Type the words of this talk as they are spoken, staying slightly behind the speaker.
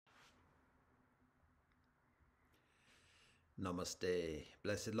Namaste.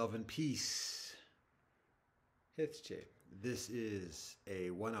 Blessed love and peace. Hitche. This is a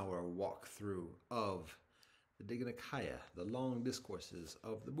 1-hour walkthrough of the Digha Nikâya, the long discourses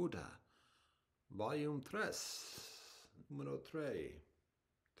of the Buddha. Volume 3. Número 3.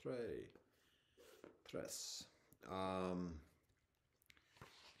 3.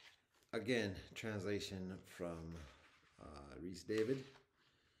 Again, translation from Reese David.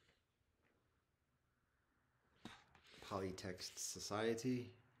 Polytext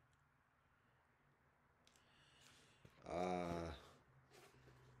Society.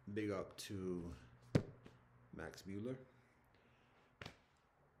 Big up to Max Mueller.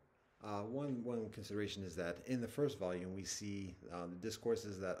 One consideration is that in the first volume we see the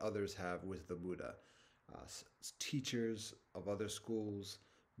discourses that others have with the Buddha. Teachers of other schools,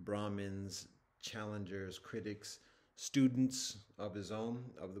 Brahmins, challengers, critics, students of his own,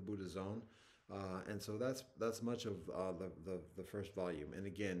 of the Buddha's own. And so that's much of the first volume. And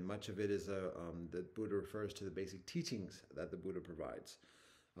again, much of it is the Buddha refers to the basic teachings that the Buddha provides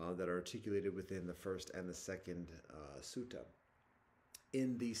that are articulated within the first and the second sutta.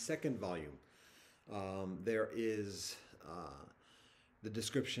 In the second volume, there is the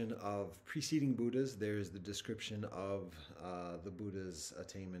description of preceding Buddhas. There's the description of the Buddha's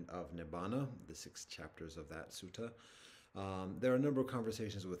attainment of Nibbana, the 6 chapters of that sutta. There are a number of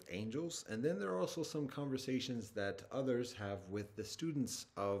conversations with angels, and then there are also some conversations that others have with the students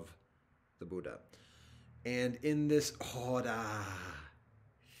of the Buddha. And in this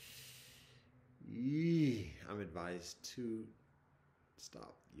I'm advised to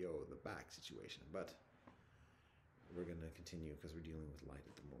stop the back situation, but we're going to continue because we're dealing with light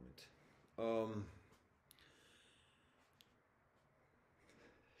at the moment.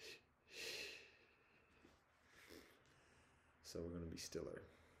 So we're going to be stiller.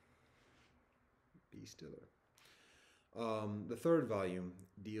 Be stiller. The third volume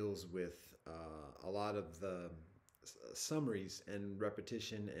deals with a lot of the summaries and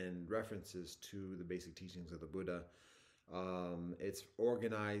repetition and references to the basic teachings of the Buddha. It's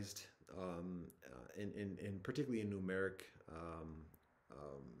organized in particularly in numeric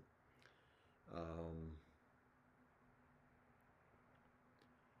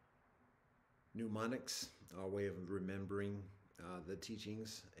mnemonics, a way of remembering the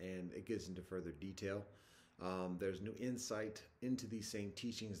teachings, and it gets into further detail. There's new insight into these same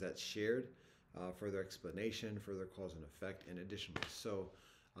teachings that's shared, further explanation, further cause and effect, and additionally. So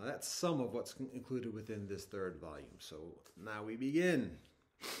that's some of what's included within this third volume. So now we begin.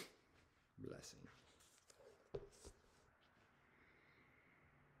 Blessing.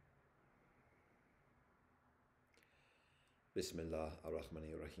 Bismillah ar-Rahman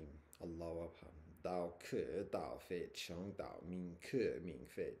ar-Rahim. Allahu Akbar. Dao ke dao fe chang dao min ke min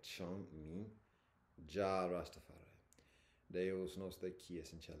fe chang min ja Rastafari. Deus nos de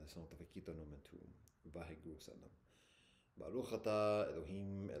quies in cella santa vecito nomen tuum. Vahegu salam. Baruch ata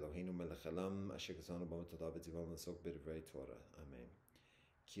Elohim Eloheinu melech haolam asher kazanu b'mitzvotav v'tzivono l'asok b'divrei Torah. Amen.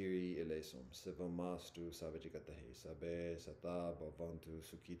 Kyrie eleison, sevomastu savajikatahe, sabe sata bhavantu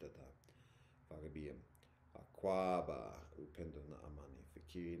sukhitata. Vagabiyam. Aquaba upendo na amani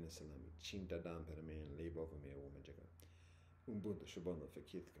fikiri na salami chinta dam per me lebo for me woman jaga ubuntu shubono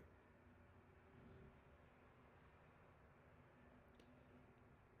fikitka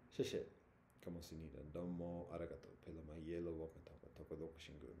sheshe como sinida domo aragato pelama yellow wakata tokodoko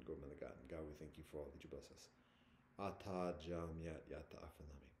shingun gomanagan. God, we thank you for all that you bless us. Ata jam yata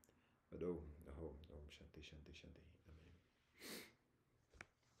afanami ado aho om shanti shanti shanti. Amen.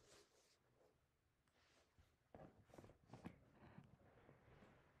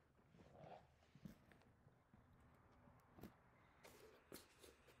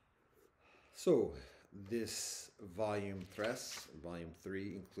 So, this volume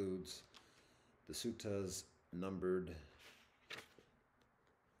 3, includes the suttas numbered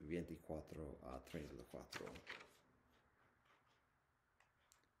 24 a 34,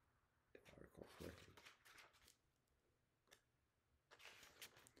 if I recall correctly.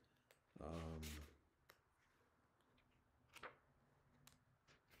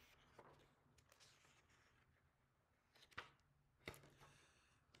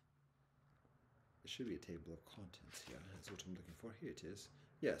 Should be a table of contents here. That's what I'm looking for. Here it is.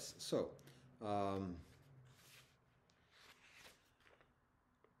 Yes. So,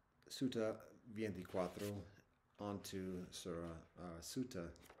 Sutta 24 onto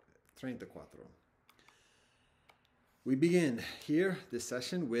Sutta 34. We begin here this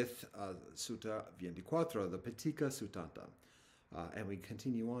session with Sutta 24, the Pittika Suttanta. And we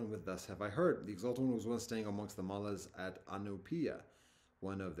continue on with Thus Have I Heard. The Exalted One was once staying amongst the Mallas at Anupiya,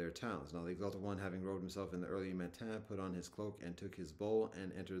 one of their towns. Now the Exalted One, having robed himself in the early matin, put on his cloak and took his bowl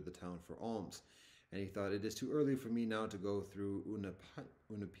and entered the town for alms. And he thought, it is too early for me now to go through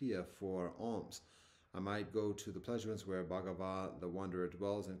Unapia for alms. I might go to the pleasurance where Bhagava the Wanderer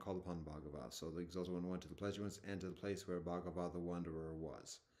dwells and call upon Bhagava. So the Exalted One went to the pleasurance and to the place where Bhagava the Wanderer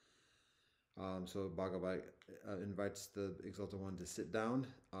was. So Bhagava invites the Exalted One to sit down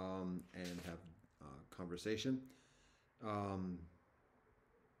and have conversation.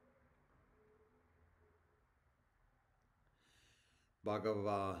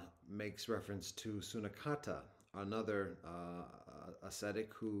 Bhagava makes reference to Sunakata, another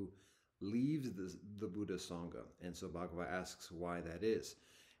ascetic who leaves the Buddha Sangha. And so Bhagava asks why that is.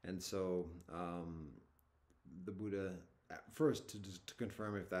 And so the Buddha, first to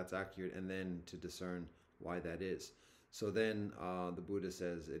confirm if that's accurate, and then to discern why that is. So then the Buddha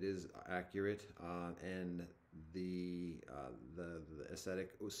says it is accurate, and the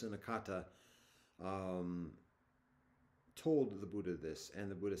ascetic Sunakata told the Buddha this, and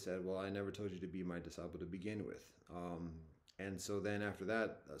the Buddha said, well, I never told you to be my disciple to begin with. And so then after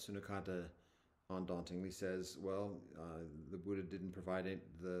that, Sunakata undauntingly says, well, the Buddha didn't provide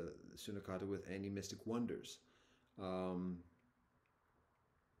the Sunakata with any mystic wonders.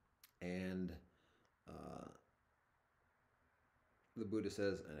 And the Buddha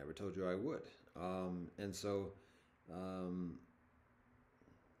says, I never told you I would. And so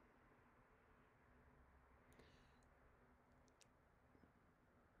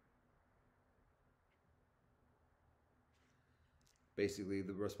basically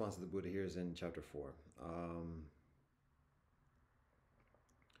the response of the Buddha here is in chapter 4.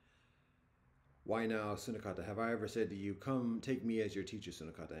 Why now, Sunakata, have I ever said to you, come take me as your teacher,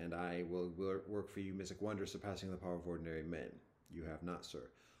 Sunakata, and I will work for you mystic wonders surpassing the power of ordinary men? You have not, sir.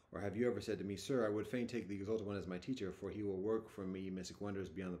 Or have you ever said to me, sir, I would fain take the Exalted One as my teacher, for he will work for me mystic wonders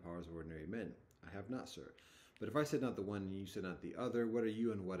beyond the powers of ordinary men? I have not, sir. But if I said not the one and you said not the other, what are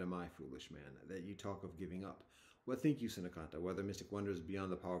you and what am I, foolish man, that you talk of giving up? What think you, Sunakata, whether mystic wonders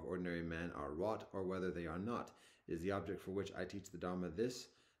beyond the power of ordinary man are wrought, or whether they are not? Is the object for which I teach the Dharma this,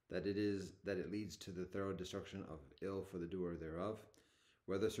 that it leads to the thorough destruction of ill for the doer thereof?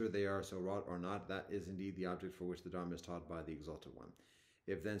 Whether, sir, they are so wrought or not, that is indeed the object for which the Dharma is taught by the Exalted One.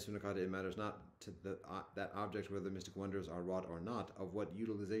 If then, Sunakata, it matters not to that object whether mystic wonders are wrought or not, of what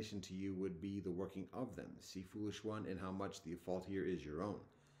utilization to you would be the working of them? See, foolish one, in how much the fault here is your own.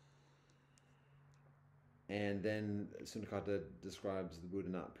 And then Sunakata describes the Buddha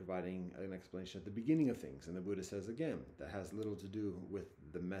not providing an explanation at the beginning of things. And the Buddha says again, that has little to do with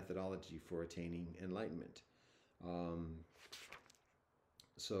the methodology for attaining enlightenment.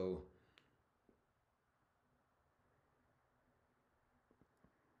 So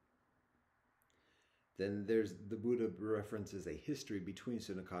then there's the Buddha references a history between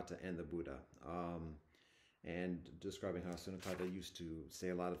Sunakata and the Buddha. And describing how Sunakata used to say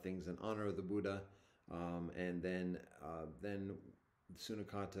a lot of things in honor of the Buddha. And then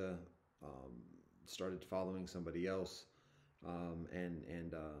Sunakata started following somebody else,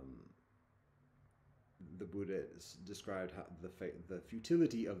 and the Buddha described how the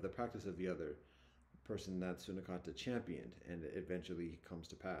futility of the practice of the other person that Sunakata championed, and it eventually comes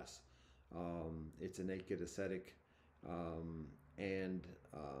to pass. It's a naked ascetic, and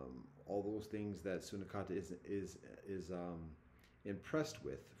all those things that Sunakata is impressed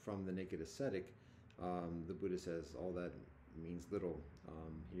with from the naked ascetic. The Buddha says all that means little.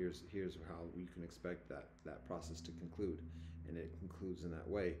 Here's how you can expect that process to conclude, and it concludes in that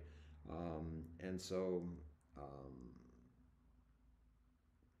way. And so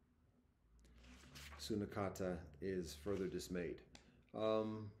Sunakata is further dismayed.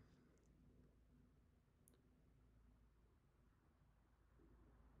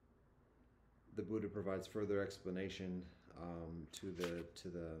 The Buddha provides further explanation to the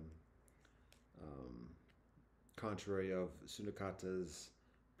contrary of Sunakata's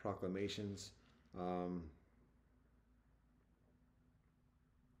proclamations.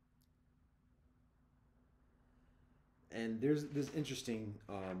 And there's this interesting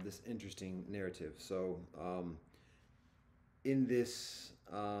narrative. So in this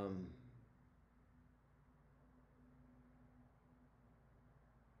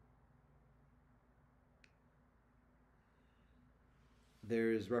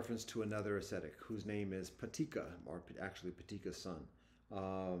there is reference to another ascetic whose name is Patika, or actually Patika's son.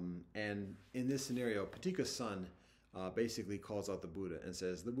 And in this scenario, Patika's son basically calls out the Buddha and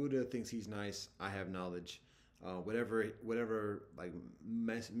says, the Buddha thinks he's nice, I have knowledge. Whatever like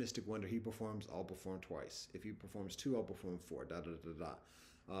mystic wonder he performs, I'll perform twice. If he performs 2, I'll perform 4,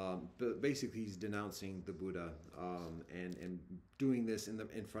 But basically, he's denouncing the Buddha, and doing this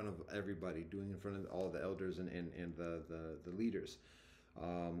in front of everybody, doing in front of all the elders and the leaders.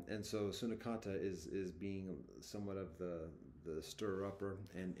 And so Sunakata is being somewhat of the stirrer upper,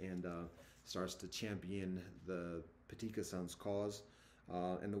 and starts to champion the Patika-san's cause.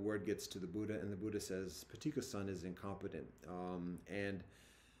 And the word gets to the Buddha, and the Buddha says Patika-san is incompetent, and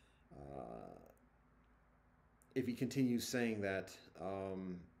if he continues saying that,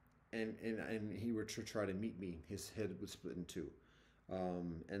 and he were to try to meet me, his head would split in two.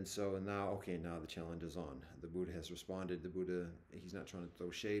 And so now, okay, now the challenge is on. The Buddha has responded. The Buddha, he's not trying to throw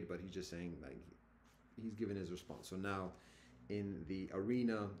shade, but he's just saying, like, he's given his response. So now, in the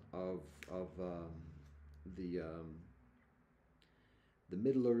arena of the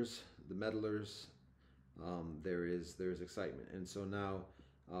middlers, the meddlers, there is excitement. And so now,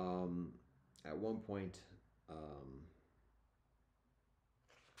 at one point,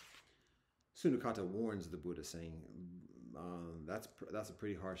 Sunakata warns the Buddha, saying, that's a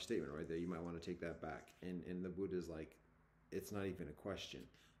pretty harsh statement right there. You might want to take that back. And the Buddha is like, it's not even a question.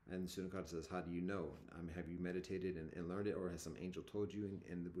 And Sunakata says, how do you know? Have you meditated and learned it, or has some angel told you?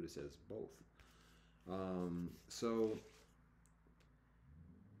 And the Buddha says, both.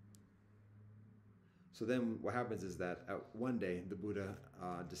 So then what happens is that one day the Buddha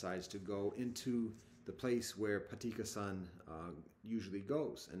decides to go into the place where Patika-san usually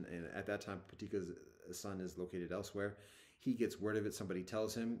goes. And at that time, Patika's-san is located elsewhere. He gets word of it. Somebody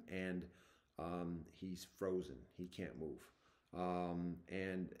tells him, and he's frozen. He can't move.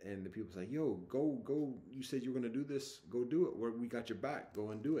 And the people say, yo, go. You said you were going to do this. Go do it. We got your back. Go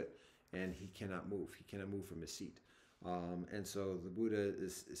and do it. And he cannot move. He cannot move from his seat. And so the Buddha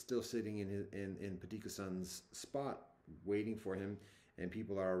is still sitting in Patika-san's spot, waiting for him, and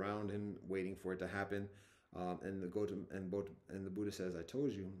people are around him waiting for it to happen. And the Buddha says, "I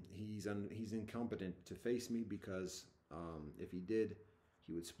told you, he's incompetent to face me, because if he did,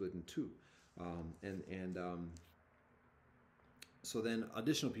 he would split in two." So then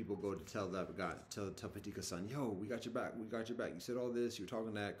additional people go to tell that guy, tell Patika-san, "Yo, we got your back. We got your back. You said all this. You're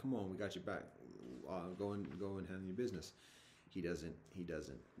talking that. Come on, we got your back. Go and handle your business." He doesn't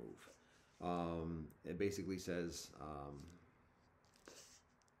move. It basically says,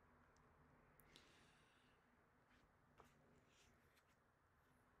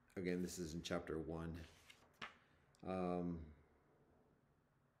 again, this is in chapter 1.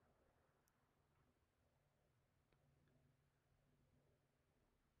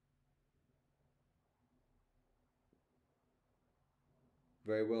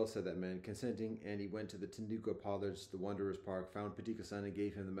 "Very well," said that man, consenting, and he went to the Tinduka Pollards, the Wanderer's Park, found Patika-san, and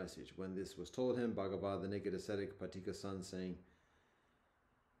gave him the message. When this was told him, Bhagavad, the naked ascetic, Patika-san, saying,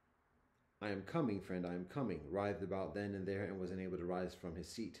 "I am coming, friend, I am coming," writhed about then and there, and was unable to rise from his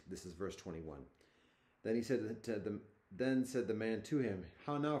seat. This is verse 21. Then said the man to him,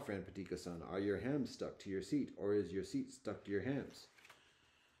 "How now, friend Patika-san? Are your hams stuck to your seat, or is your seat stuck to your hams?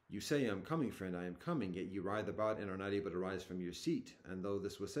 You say, 'I am coming, friend, I am coming,' yet you writhe about and are not able to rise from your seat." And though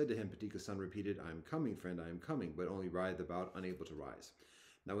this was said to him, Patika-san repeated, "I am coming, friend, I am coming," but only writhed about, unable to rise.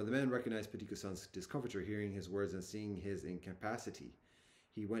 Now when the man recognized Patika-san's discomfiture, hearing his words and seeing his incapacity,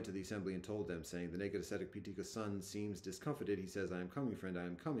 he went to the assembly and told them, saying, "The naked ascetic Patika-san seems discomfited. He says, 'I am coming, friend, I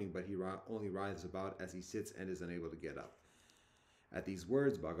am coming,' but he only writhes about as he sits and is unable to get up." At these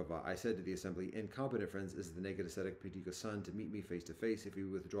words, Bhagava, I said to the assembly, "Incompetent, friends, is the naked ascetic Patika-san to meet me face to face, if he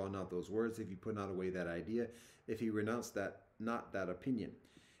withdraw not those words, if he put not away that idea, if he renounce not that opinion.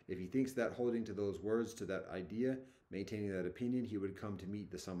 If he thinks that holding to those words, to that idea, maintaining that opinion, he would come to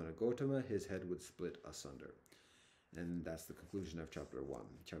meet the Samana Gautama, his head would split asunder." And that's the conclusion of chapter 1.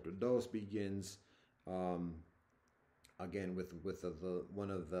 Chapter 2 begins again with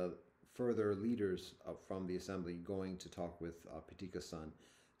one of the further leaders from the assembly going to talk with Patika-san.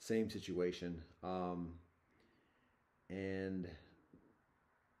 Same situation. And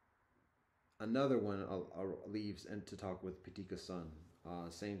another one leaves and to talk with Patika-san.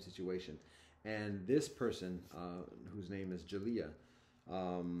 Same situation. And this person, whose name is Jalila,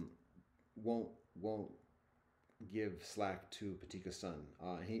 won't give slack to Patika-san.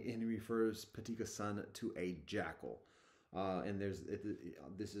 He refers Patika-san to a jackal. And this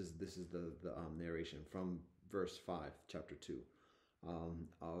is the narration from verse 5, chapter 2,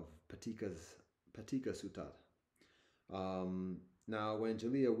 of Patika Suttas. Now, when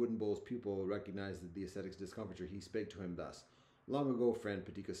Jalila Wooden Bowl's pupil recognized the ascetic's discomfiture, he spake to him thus: "Long ago, friend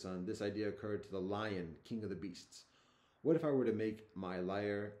Patika-san, this idea occurred to the lion, king of the beasts. What if I were to make my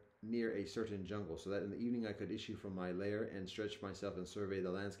lair near a certain jungle, so that in the evening I could issue from my lair and stretch myself and survey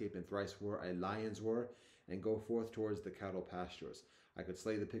the landscape, and thrice roar a lion's roar, and go forth towards the cattle pastures? I could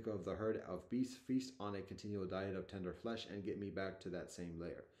slay the pick of the herd of beasts, feast on a continual diet of tender flesh, and get me back to that same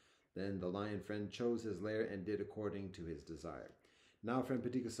lair. Then the lion friend chose his lair and did according to his desire. Now, friend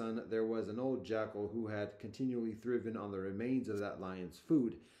Patika-san, there was an old jackal who had continually thriven on the remains of that lion's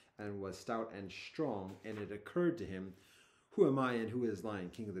food, and was stout and strong, and it occurred to him, who am I and who is lion,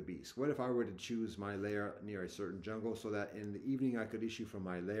 king of the beasts? What if I were to choose my lair near a certain jungle, so that in the evening I could issue from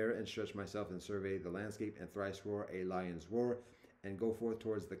my lair and stretch myself and survey the landscape and thrice roar a lion's roar and go forth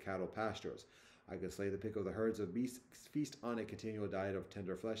towards the cattle pastures? I could slay the pick of the herds of beasts, feast on a continual diet of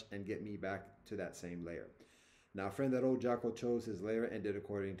tender flesh, and get me back to that same lair. Now, friend, that old jackal chose his lair and did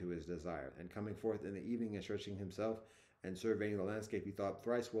according to his desire. And coming forth in the evening and stretching himself and surveying the landscape, he thought,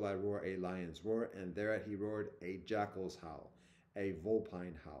 thrice will I roar a lion's roar, and thereat he roared a jackal's howl, a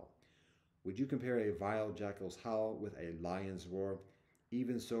vulpine howl. Would you compare a vile jackal's howl with a lion's roar?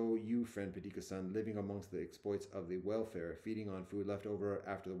 Even so, you, friend Patika-san, living amongst the exploits of the welfare, feeding on food left over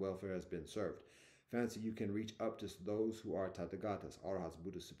after the welfare has been served. Fancy you can reach up to those who are Tathagatas, Arhats,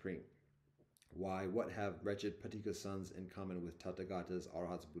 Buddha Supreme. Why, what have wretched Patika-sons in common with Tathagatas,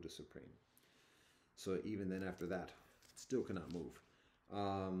 Arhats, Buddha Supreme? So even then after that, still cannot move.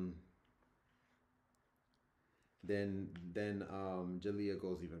 Then Jalila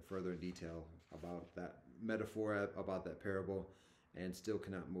goes even further in detail about that metaphor, about that parable, and still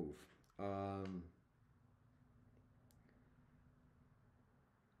cannot move.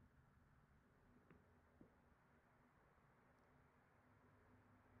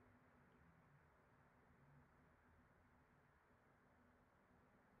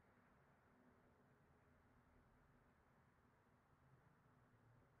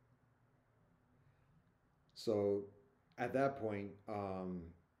 So at that point,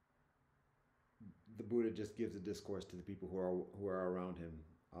 the Buddha just gives a discourse to the people who are around him,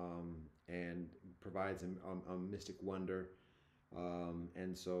 and provides him a mystic wonder,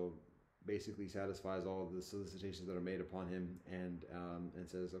 and so basically satisfies all of the solicitations that are made upon him, and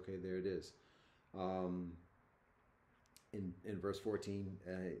says, okay, there it is. In verse 14,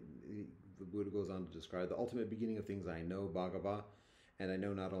 the Buddha goes on to describe the ultimate beginning of things I know, Bhagava. And I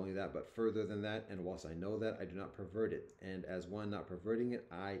know not only that, but further than that, and whilst I know that, I do not pervert it. And as one not perverting it,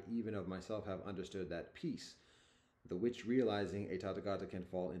 I even of myself have understood that peace, the which realizing a Tathagata can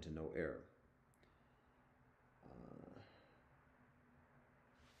fall into no error.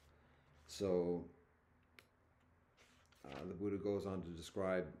 So the Buddha goes on to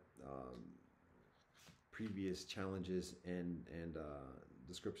describe previous challenges and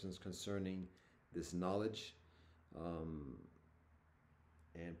descriptions concerning this knowledge,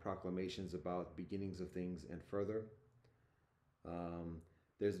 and proclamations about beginnings of things and further.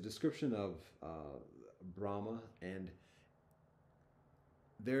 There's a description of Brahma, and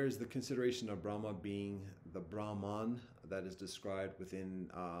there's the consideration of Brahma being the Brahman that is described within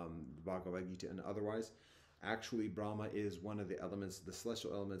the Bhagavad Gita and otherwise. Actually, Brahma is one of the elements, the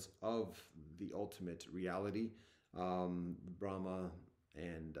celestial elements of the ultimate reality. Brahma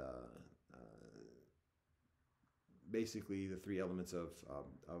and basically the three elements of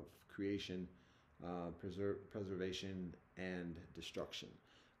creation, preservation, and destruction.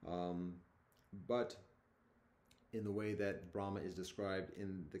 But in the way that Brahma is described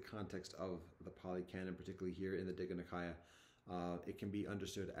in the context of the Pali Canon, particularly here in the Digha Nikâya, it can be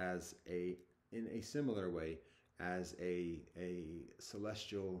understood as in a similar way as a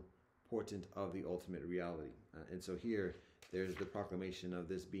celestial portent of the ultimate reality. And so here, there's the proclamation of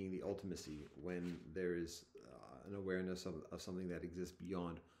this being the ultimacy when there is an awareness of something that exists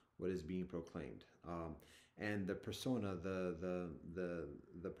beyond what is being proclaimed. And the persona,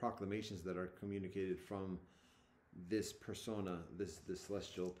 the proclamations that are communicated from this persona, this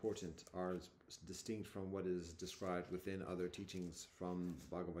celestial portent, are distinct from what is described within other teachings from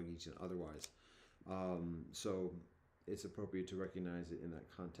Bhagavad Gita and otherwise. So it's appropriate to recognize it in that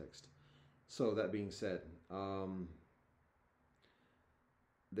context. So that being said,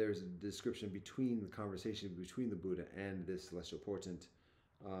 there's a description between the conversation between the Buddha and this celestial portent.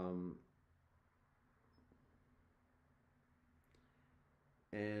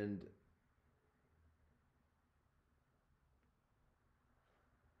 And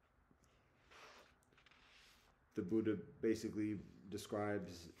the Buddha basically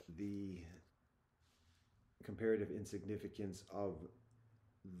describes the comparative insignificance of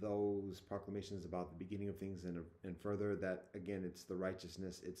those proclamations about the beginning of things, and further that again it's the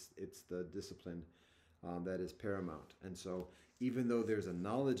righteousness, it's the discipline that is paramount. And so even though there's a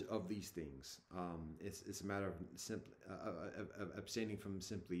knowledge of these things, it's a matter of simply of abstaining from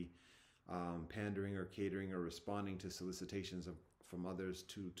simply pandering or catering or responding to solicitations from others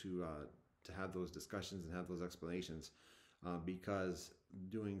to have those discussions and have those explanations. because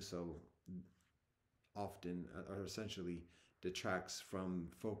doing so often or essentially detracts from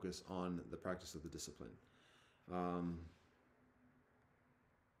focus on the practice of the discipline. Um,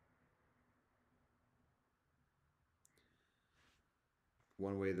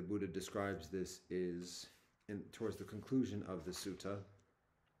 One way the Buddha describes this is towards the conclusion of the sutta.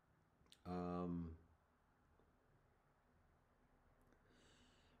 Um,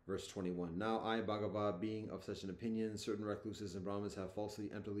 Verse 21. Now I, Bhagava, being of such an opinion, certain recluses and Brahmins have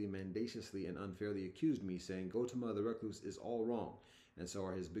falsely, emptily, mendaciously, and unfairly accused me, saying, Gotama the recluse is all wrong, and so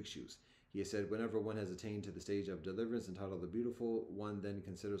are his bhikshus. He has said, whenever one has attained to the stage of deliverance entitled the beautiful, one then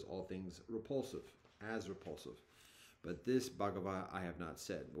considers all things repulsive, as repulsive. But this, Bhagava, I have not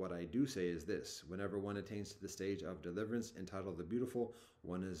said. What I do say is this. Whenever one attains to the stage of deliverance entitled the beautiful,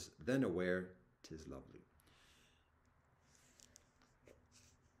 one is then aware 'tis lovely.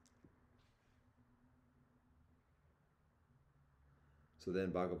 So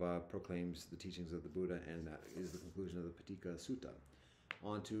then Bhagavad proclaims the teachings of the Buddha, and that is the conclusion of the Patika Sutta.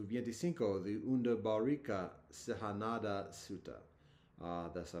 On to 25, the Undabarika Sihanada Sutta.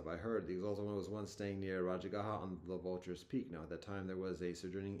 Thus have I heard. The Exalted One was once staying near Rajagaha on the Vulture's Peak. Now at that time there was a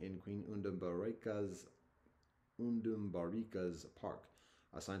sojourning in Queen Undambarika's park,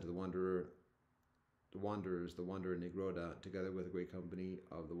 assigned to the wanderer, the wanderer Nigroda, together with a great company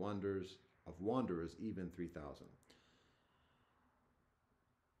of the wanderers, even 3,000.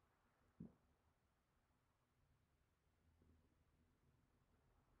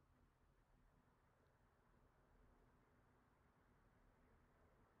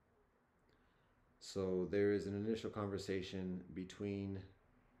 So there is an initial conversation between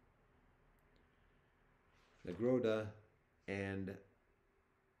Nigroda and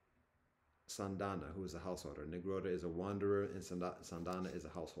Sandana, who is a householder. Nigroda is a wanderer, and Sandana is a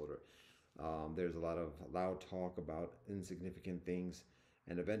householder. There's a lot of loud talk about insignificant things,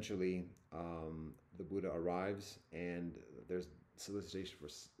 and eventually the Buddha arrives, and there's solicitation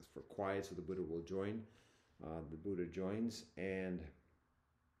for quiet, so the Buddha will join. The Buddha joins, and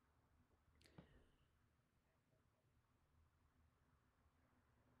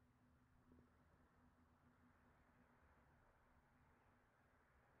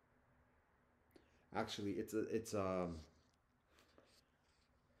actually it's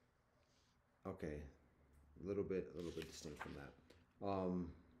okay, a little bit distinct from that.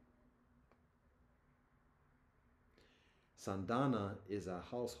 Sandana is a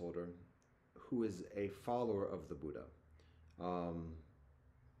householder who is a follower of the Buddha,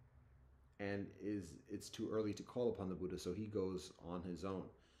 and it's too early to call upon the Buddha, so he goes on his own.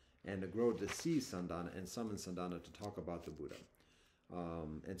 And Nigroda sees Sandana and summons Sandana to talk about the Buddha,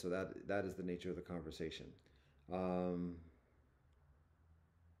 and so that is the nature of the conversation.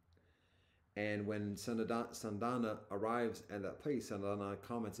 And when Sandana arrives at that place, Sandana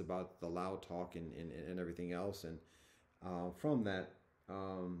comments about the loud talk and everything else, and from that,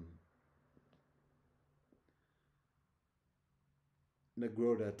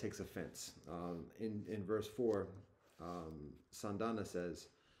 Nigroda takes offense. In verse 4, Sandana says,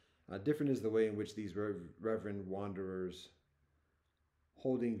 different is the way in which these reverend wanderers,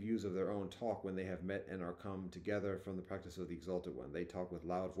 holding views of their own, talk when they have met and are come together from the practice of the Exalted One. They talk with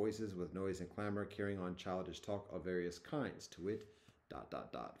loud voices, with noise and clamor, carrying on childish talk of various kinds, to wit, ...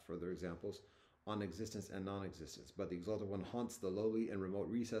 Further examples, on existence and non-existence. But the Exalted One haunts the lowly and remote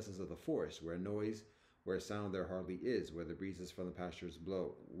recesses of the forest, where noise, where sound there hardly is, where the breezes from the pastures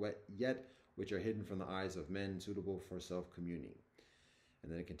blow, yet which are hidden from the eyes of men, suitable for self-communing.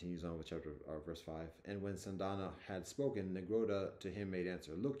 And then it continues on with verse 5. And when Sandana had spoken, Nigroda to him made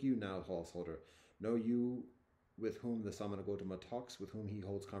answer, Look you now, householder, know you with whom the Samana Gotama talks, with whom he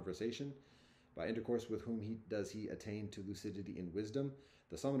holds conversation? By intercourse with whom does he attain to lucidity and wisdom?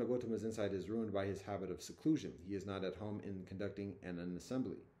 The Samana Gotama's insight is ruined by his habit of seclusion. He is not at home in conducting an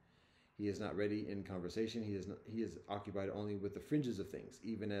assembly. He is not ready in conversation. He is occupied only with the fringes of things,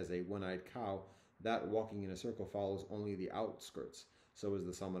 even as a one-eyed cow that walking in a circle follows only the outskirts. So is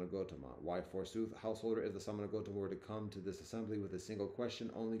the Samana Gotama. Why, forsooth, householder, if the Samana Gotama were to come to this assembly with a single question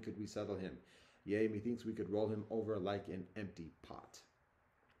only, could we settle him? Yea, methinks we could roll him over like an empty pot.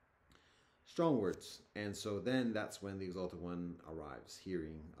 Strong words. And so then that's when the Exalted One arrives,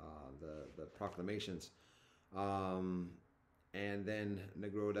 hearing the proclamations. And then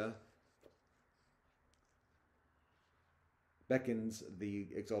Nigroda beckons the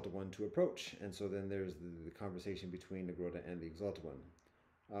Exalted One to approach. And so then there's the conversation between Nigroda and the Exalted One.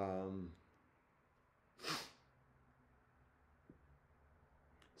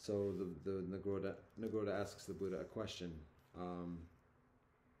 So the Nigroda asks the Buddha a question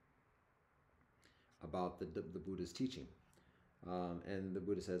about the Buddha's teaching. And the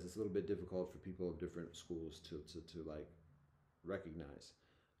Buddha says it's a little bit difficult for people of different schools to like recognize.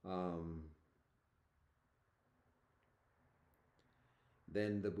 Um,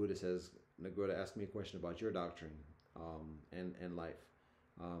 then the Buddha says, Nagoda, ask me a question about your doctrine, and life.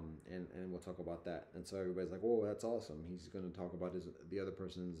 And we'll talk about that. And so everybody's like, "Oh, that's awesome! He's going to talk about the other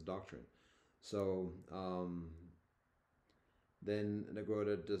person's doctrine." So then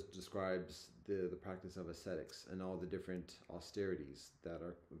Nagoda describes the practice of ascetics and all the different austerities that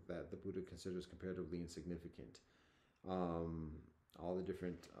the Buddha considers comparatively insignificant. Um, all the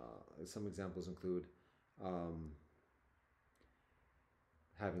different some examples include um,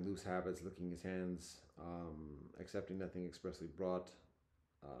 having loose habits, licking his hands, accepting nothing expressly brought,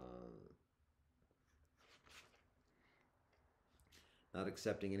 uh, not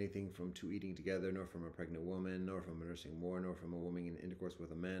accepting anything from two eating together, nor from a pregnant woman, nor from a nursing more, nor from a woman in intercourse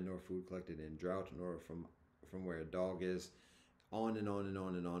with a man, nor food collected in drought, nor from where a dog is, on and on and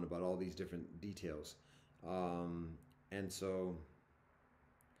on and on about all these different details. And so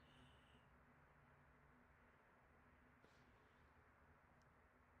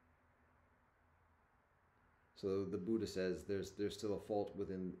the Buddha says there's still a fault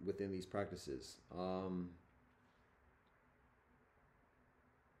within these practices.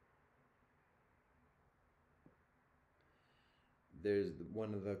 There's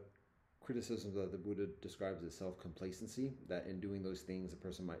one of the criticisms that the Buddha describes as self-complacency, that in doing those things a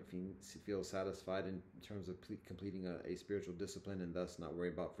person might feel satisfied in terms of completing a spiritual discipline, and thus not worry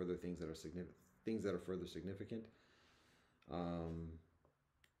about further things that are further significant.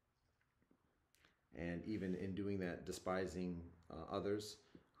 And even in doing that, despising others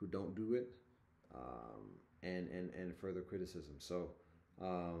who don't do it, and further criticism. So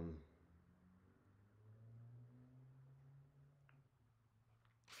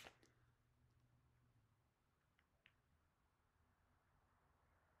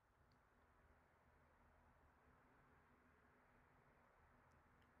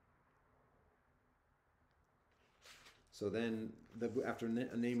So then, after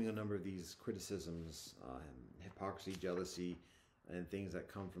naming a number of these criticisms, hypocrisy, jealousy, and things that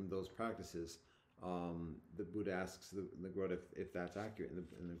come from those practices, the Buddha asks the Nigoda if that's accurate, and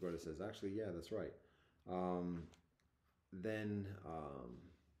the Nigoda says, actually, yeah, that's right. Then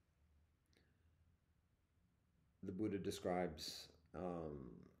the Buddha describes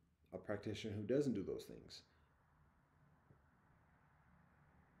a practitioner who doesn't do those things.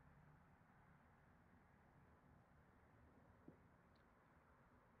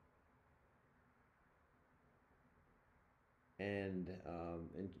 And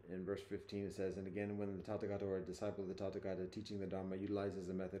in verse 15 it says, and again, when the Tathagata or a disciple of the Tathagata teaching the Dharma utilizes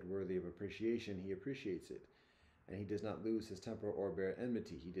a method worthy of appreciation, he appreciates it. And he does not lose his temper or bear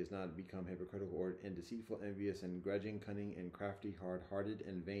enmity. He does not become hypocritical and deceitful, envious and grudging, cunning and crafty, hard-hearted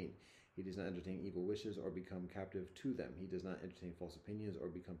and vain. He does not entertain evil wishes or become captive to them. He does not entertain false opinions or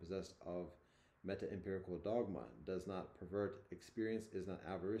become possessed of meta-empirical dogma, does not pervert experience, is not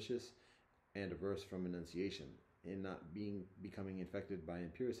avaricious, and averse from enunciation. In not becoming infected by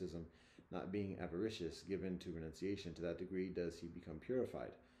empiricism, not being avaricious, given to renunciation, to that degree does he become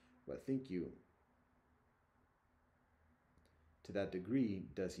purified. What think you? To that degree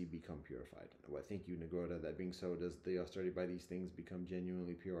does he become purified. What think you, Nigoda, that being so, does the austerity by these things become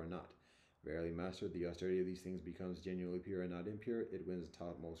genuinely pure or not? Verily, Master, the austerity of these things becomes genuinely pure and not impure. It wins the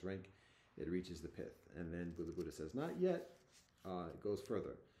topmost rank. It reaches the pith. And then the Buddha says, not yet. It goes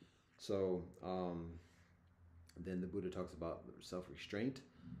further. So then the Buddha talks about self-restraint,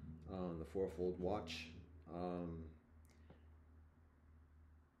 the fourfold watch.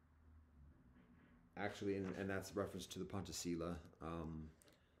 Actually, and that's reference to the Panchasila,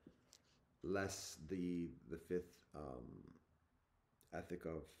 less the fifth ethic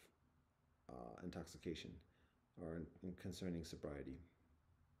of intoxication, or concerning sobriety.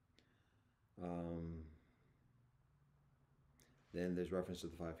 Then there's reference to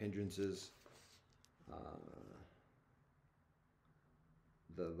the five hindrances,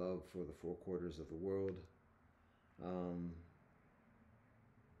 the love for the four quarters of the world,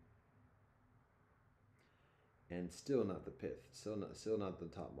 and still not the pith, still not the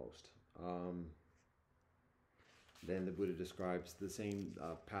topmost. Then the Buddha describes the same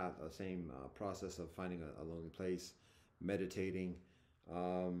path, same process of finding a lonely place, meditating,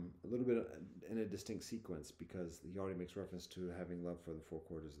 a little bit in a distinct sequence, because he already makes reference to having love for the four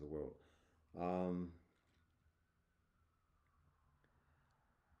quarters of the world.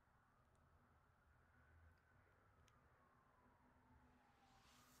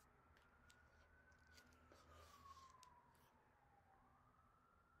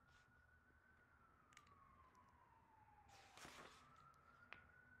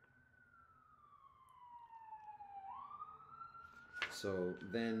 So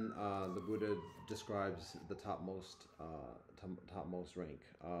then the Buddha describes the topmost rank.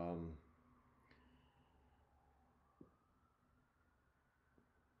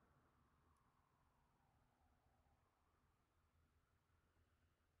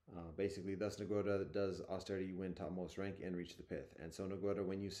 Basically, thus Nagoda does austerity win topmost rank and reach the pith. And so Nagoda,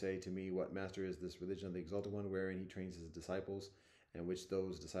 when you say to me, what master is this religion of the Exalted One, wherein he trains his disciples, and which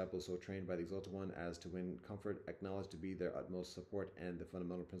those disciples so trained by the Exalted One as to win comfort, acknowledge to be their utmost support and the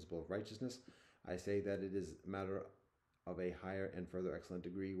fundamental principle of righteousness, I say that it is matter of a higher and further excellent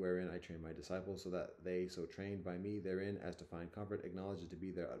degree, wherein I train my disciples, so that they, so trained by me therein as to find comfort, acknowledge it to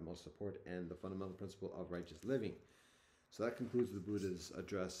be their utmost support and the fundamental principle of righteous living. So that concludes the Buddha's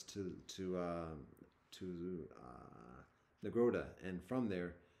address to Nigoda, and from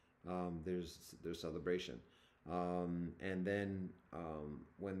there, there's celebration, and then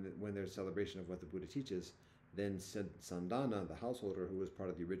when there's celebration of what the Buddha teaches, then Sandana, the householder who was part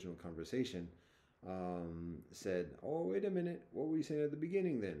of the original conversation, said, "Oh, wait a minute, what were you saying at the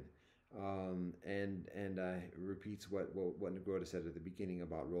beginning then?" And repeats what Nigoda said at the beginning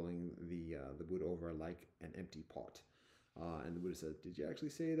about rolling the Buddha over like an empty pot. And the Buddha said, "Did you actually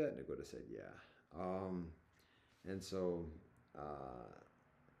say that?" And Nigoda said, "Yeah." And so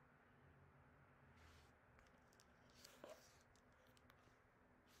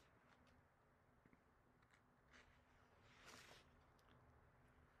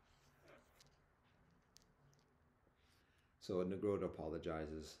Nigoda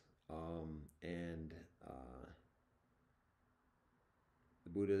apologizes, and the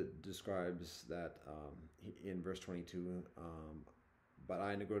Buddha describes that in verse 22, but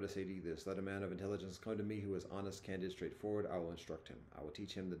I, Nigoda, say to you this: let a man of intelligence come to me who is honest, candid, straightforward. I will instruct him. I will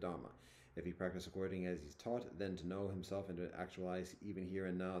teach him the Dharma. If he practice according as he's taught, then to know himself and to actualize even here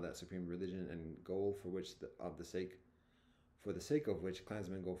and now that supreme religion and goal for the sake of which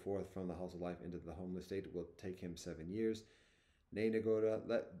clansmen go forth from the house of life into the homeless state will take him 7 years. Nay, Nigoda,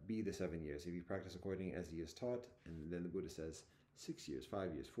 let be the 7 years, if he practice according as he is taught. And then the Buddha says, 6 years,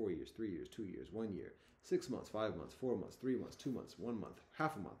 5 years, 4 years, 3 years, 2 years, 1 year, 6 months, 5 months, 4 months, 3 months, 2 months, 1 month,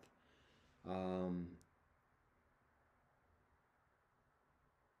 half a month.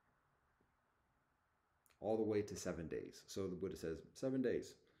 All the way to 7 days. So the Buddha says 7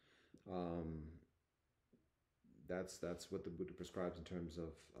 days. That's what the Buddha prescribes in terms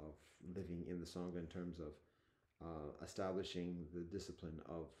of living in the Sangha, in terms of establishing the discipline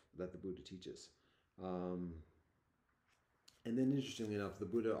of that the Buddha teaches. And then, interestingly enough, the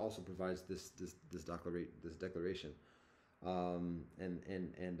Buddha also provides this declaration,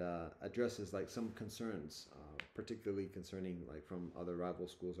 and addresses like some concerns, particularly concerning like from other rival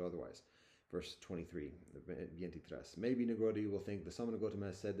schools or otherwise. Verse 23, maybe Nigoda, you will think the Samana Gautama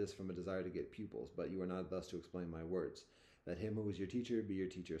has said this from a desire to get pupils, but you are not thus to explain my words. Let him who is your teacher be your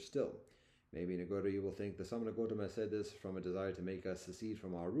teacher still. Maybe Nigoda, you will think the Samana Gautama has said this from a desire to make us secede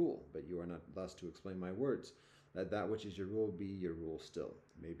from our rule, but you are not thus to explain my words. Let that which is your rule be your rule still.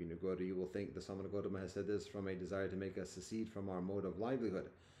 Maybe Nigoda, you will think the Samana Gautama has said this from a desire to make us secede from our mode of livelihood,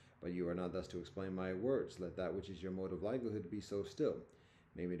 but you are not thus to explain my words. Let that which is your mode of livelihood be so still.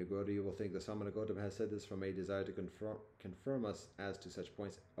 Maybe Nigoda, you will think the Samana Gautama has said this from a desire to confirm us as to such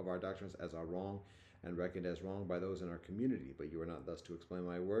points of our doctrines as are wrong and reckoned as wrong by those in our community, but you are not thus to explain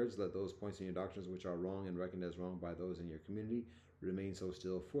my words. Let those points in your doctrines which are wrong and reckoned as wrong by those in your community remain so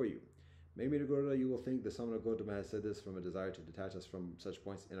still for you. Maybe Nigoda, you will think the Samana Gautama has said this from a desire to detach us from such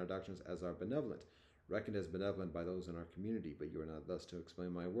points in our doctrines as are benevolent, reckoned as benevolent by those in our community, but you are not thus to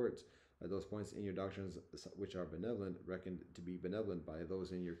explain my words. Let those points in your doctrines which are benevolent, reckoned to be benevolent by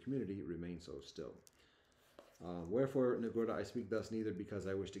those in your community, remain so still. Wherefore, Nigoda, I speak thus neither because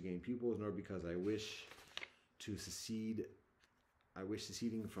I wish to gain pupils, nor because I wish to secede. I wish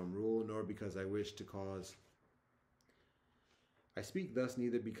seceding from rule, nor because I wish to cause. I speak thus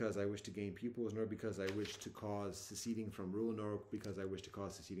neither because I wish to gain pupils, nor because I wish to cause seceding from rule, nor because I wish to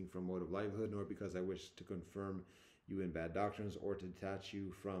cause seceding from mode of livelihood, nor because I wish to confirm you in bad doctrines, or to detach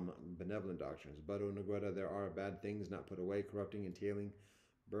you from benevolent doctrines. But, O Nigoda, there are bad things not put away, corrupting, entailing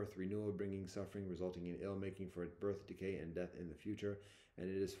birth, renewal, bringing suffering, resulting in ill, making for birth, decay, and death in the future. And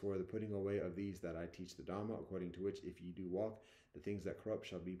it is for the putting away of these that I teach the Dharma, according to which, if ye do walk, the things that corrupt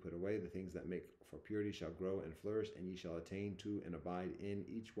shall be put away, the things that make for purity shall grow and flourish, and ye shall attain to and abide in,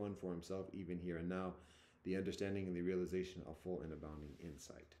 each one for himself, even here and now, the understanding and the realization of full and abounding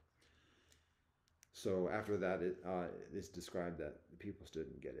insight. So after that, it's described that the people still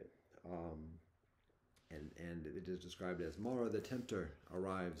didn't get it. And it is described as Mara, the tempter,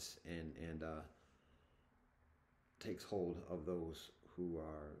 arrives and takes hold of those who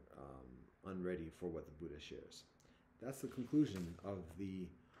are unready for what the Buddha shares. that's the conclusion of the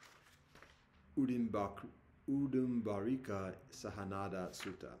Udimbarika Sahanada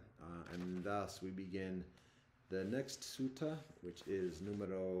Sutta. And thus we begin the next sutta, which is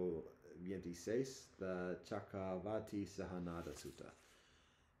numero 26, the Chakravati Sahanada Sutta.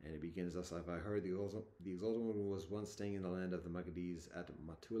 And it begins thus: Have I heard the Exalted One was once staying in the land of the Magadhis at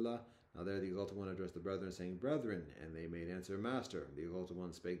Matula. Now there the Exalted One addressed the brethren, saying, Brethren, and they made answer, Master. The Exalted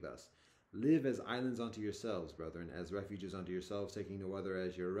One spake thus: Live as islands unto yourselves, brethren, as refuges unto yourselves, taking no other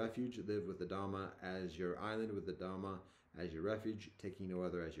as your refuge. Live with the Dhamma as your island, with the Dhamma as your refuge, taking no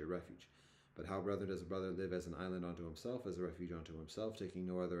other as your refuge. But how, brethren, does a brother live as an island unto himself, as a refuge unto himself, taking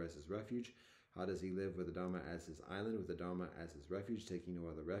no other as his refuge? How does he live with the Dhamma as his island, with the Dhamma as his refuge, taking no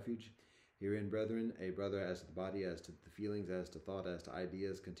other refuge? Herein, brethren, a brother as to the body, as to the feelings, as to thought, as to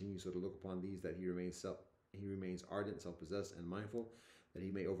ideas, continues so to look upon these that he remains ardent, self-possessed, and mindful, that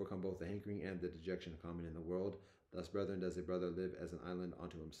he may overcome both the hankering and the dejection common in the world. Thus, brethren, does a brother live as an island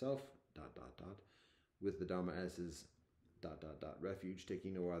unto himself, ... with the Dhamma as his ... refuge,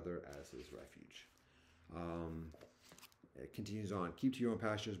 taking no other as his refuge. It continues on. Keep to your own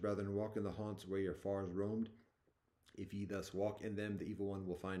pastures, brethren, walk in the haunts where your fars roamed. If ye thus walk in them, the evil one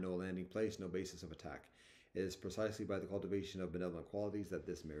will find no landing place, no basis of attack. It is precisely by the cultivation of benevolent qualities that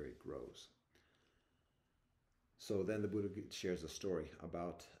this merit grows. So then the Buddha shares a story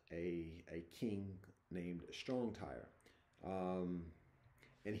about a king named Strong-Tire.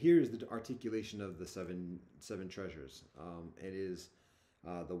 And here is the articulation of the seven treasures. It is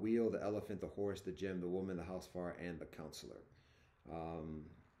the wheel, the elephant, the horse, the gem, the woman, the housefire, and the counselor.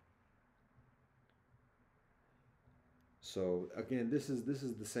 So again, this is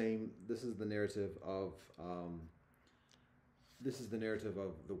the same. This is the narrative of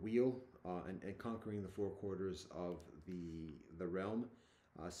the wheel and conquering the four quarters of the realm,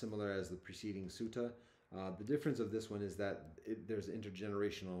 similar as the preceding sutta. The difference of this one is that there's an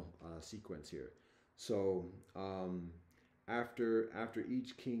intergenerational sequence here. So after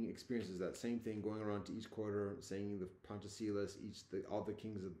each king experiences that same thing, going around to each quarter, saying the Panchasilas, all the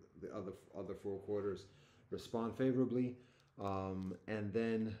kings of the other four quarters respond favorably, and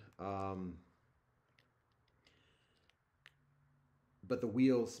then but the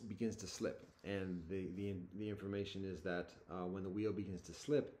wheel begins to slip, and the information is that when the wheel begins to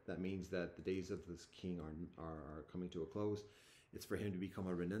slip, that means that the days of this king are coming to a close. It's for him to become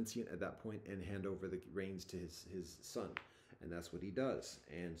a renunciant at that point and hand over the reins to his son, and that's what he does.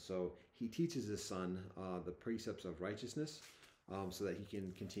 And so he teaches his son the precepts of righteousness, so that he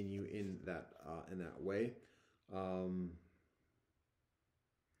can continue in that way.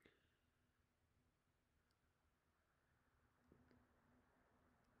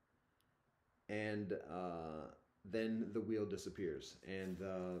 And then the wheel disappears. And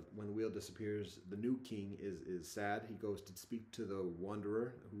when the wheel disappears, the new king is sad. He goes to speak to the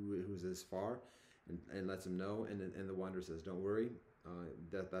wanderer who's as far, and lets him know. And the wanderer says, "Don't worry,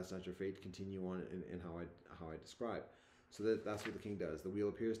 that's not your fate. Continue on in how I describe." So that's what the king does. The wheel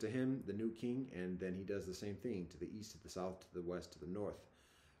appears to him, the new king, and then he does the same thing to the east, to the south, to the west, to the north.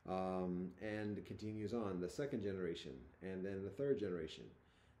 And it continues on, the second generation, and then the third generation.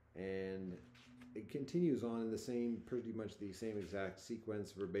 And it continues on in pretty much the same exact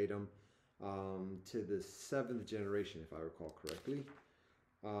sequence, verbatim, to the seventh generation, if I recall correctly.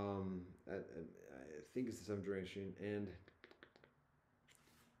 I think it's the seventh generation, and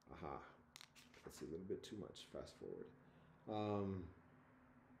let's see, a little bit too much. Fast forward.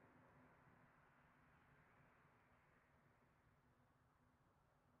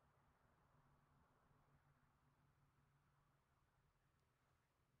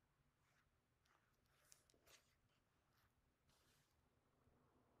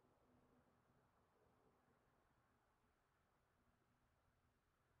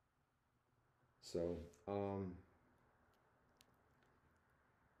 So,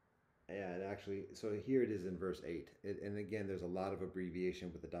 yeah, so here it is in verse 8. And again, there's a lot of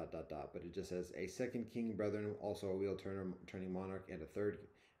abbreviation with the ... but it just says, a second king, brethren, also a wheel turning monarch, and a third,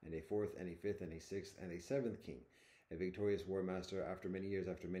 and a fourth, and a fifth, and a sixth, and a seventh king, a victorious war master, after many years,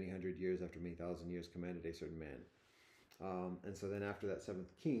 after many hundred years, after many thousand years, commanded a certain man. And so then after that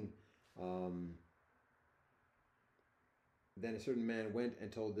seventh king, then a certain man went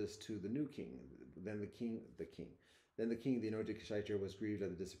and told this to the new king. Then the king, the anointed Kshatriya, was grieved at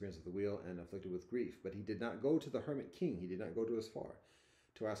the disappearance of the wheel and afflicted with grief. But he did not go to the hermit king. He did not go to his far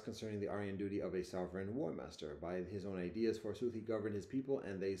to ask concerning the Aryan duty of a sovereign war master. By his own ideas, forsooth, he governed his people,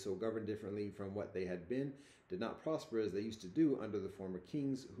 and they, so governed differently from what they had been, did not prosper as they used to do under the former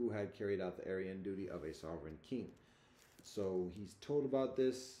kings, who had carried out the Aryan duty of a sovereign king. So he's told about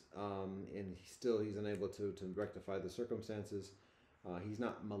this, and he's unable to rectify the circumstances. He's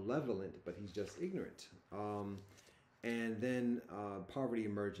not malevolent, but he's just ignorant. And then poverty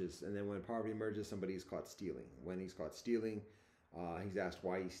emerges, and then when poverty emerges, somebody's caught stealing. When he's caught stealing, he's asked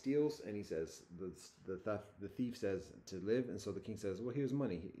why he steals, and he says the thief says to live, and so the king says, well, here's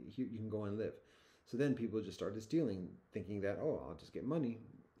money, you can go and live. So then people just started stealing, thinking that, oh, I'll just get money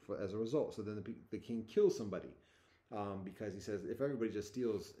as a result. So then the king kills somebody, because he says, if everybody just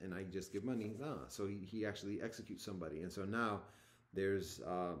steals and I just give money, so he actually executes somebody, and so now there's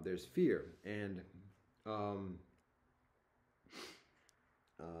fear, and uh,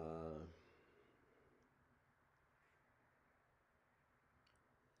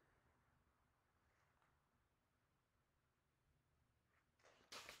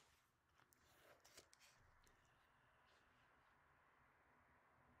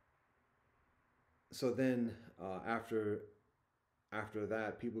 so then after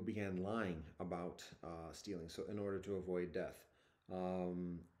that, people began lying about stealing, so in order to avoid death.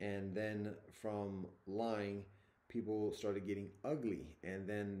 And then from lying, people started getting ugly, and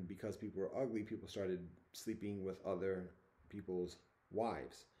then because people were ugly, people started sleeping with other people's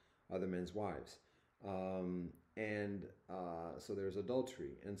wives, other men's wives, and so there's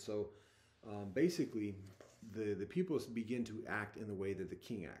adultery, and so basically the people begin to act in the way that the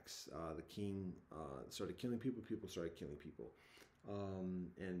king acts. The king started killing people. People started killing people,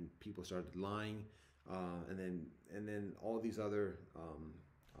 and people started lying, and then all these other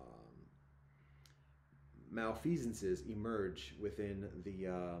malfeasances emerge within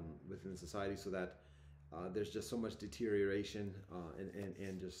society, so that there's just so much deterioration,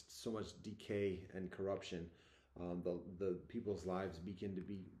 and just so much decay and corruption. The people's lives begin to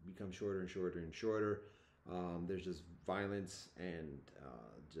become shorter and shorter and shorter. There's just violence and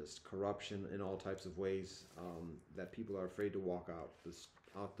just corruption in all types of ways, that people are afraid to walk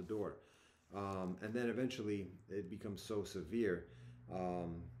out the door. And then eventually it becomes so severe,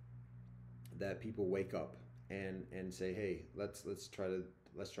 that people wake up and say, "Hey, let's try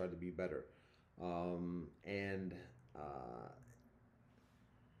to be better." And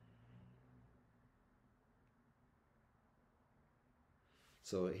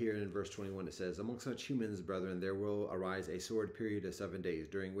So here in verse 21 it says, among such humans, brethren, there will arise a sword period of 7 days,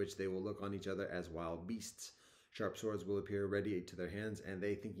 during which they will look on each other as wild beasts. Sharp swords will appear ready to their hands, and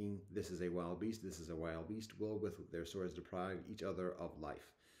they, thinking this is a wild beast, will with their swords deprive each other of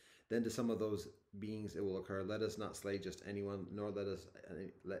life. Then to some of those beings it will occur, let us not slay just anyone, nor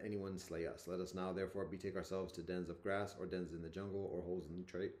let anyone slay us. Let us now therefore betake ourselves to dens of grass, or dens in the jungle, or holes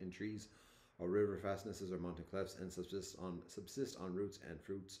in trees, or river fastnesses, or mountain clefts, and subsist on roots and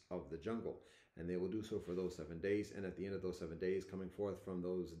fruits of the jungle. And they will do so for those 7 days. And at the end of those 7 days, coming forth from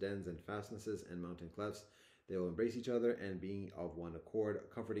those dens and fastnesses and mountain clefts, they will embrace each other, and being of one accord,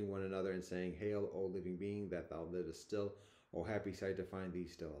 comforting one another, and saying, Hail, O living being, that thou livest still. O happy sight to find thee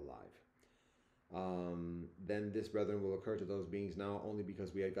still alive. Then this, brethren, will occur to those beings now, only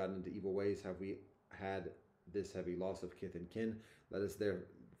because we had gotten into evil ways have we had this heavy loss of kith and kin. Let us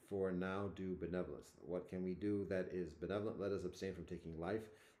therefore now do benevolence. What can we do that is benevolent? Let us abstain from taking life.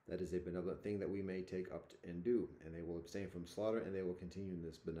 That is a benevolent thing that we may take up and do. And they will abstain from slaughter, and they will continue in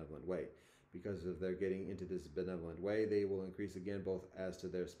this benevolent way. Because of their getting into this benevolent way, they will increase again, both as to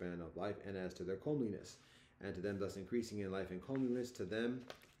their span of life and as to their comeliness. And to them thus increasing in life and comeliness, to them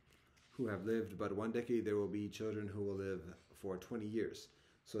who have lived but 1 decade, there will be children who will live for 20 years.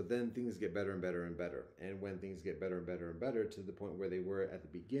 So then things get better and better and better. And when things get better and better and better, to the point where they were at the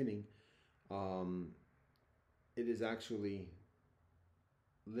beginning, it is actually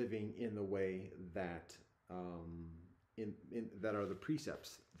living in the way that that are the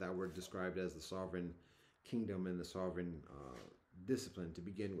precepts that were described as the sovereign kingdom and the sovereign discipline to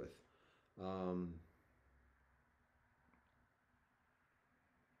begin with.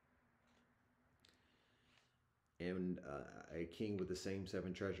 And a king with the same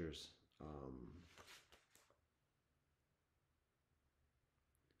 7 treasures.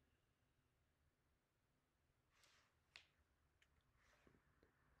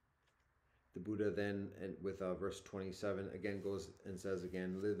 The Buddha then, and with verse 27, again goes and says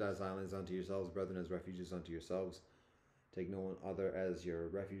again, live as islands unto yourselves, brethren, as refuges unto yourselves. Take no one other as your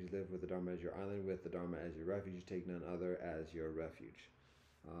refuge. Live with the Dharma as your island, with the Dharma as your refuge. Take none other as your refuge.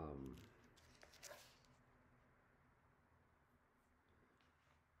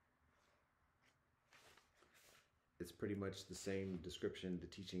 It's pretty much the same description, the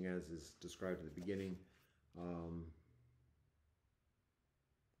teaching as is described at the beginning.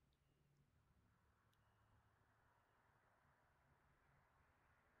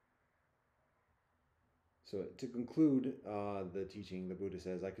 So to conclude the teaching, the Buddha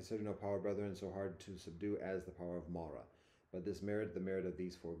says, I consider no power, brethren, so hard to subdue as the power of Mara. But this merit, the merit of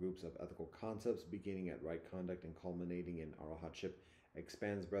these four groups of ethical concepts, beginning at right conduct and culminating in arahatship,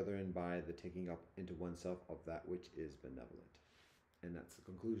 expands, brethren, by the taking up into oneself of that which is benevolent. And that's the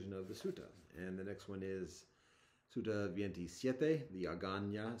conclusion of the sutta. And the next one is Sutta 27, the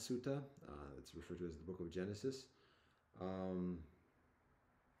Aganya Sutta. It's referred to as the Book of Genesis.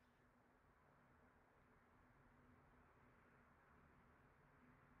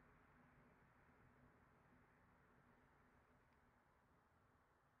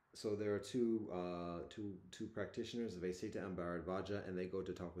 So there are two practitioners, Vaiseta and Bharadvaja, and they go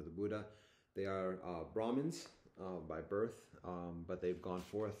to talk with the Buddha. They are Brahmins by birth, but they've gone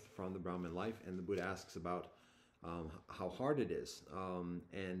forth from the Brahmin life, and the Buddha asks about how hard it is.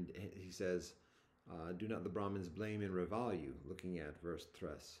 And he says, do not the Brahmins blame and revile you, looking at verse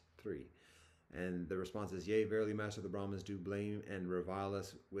 3. And the response is, yea, verily, Master, the Brahmins do blame and revile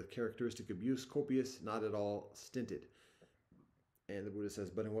us with characteristic abuse, copious, not at all stinted. And the Buddha says,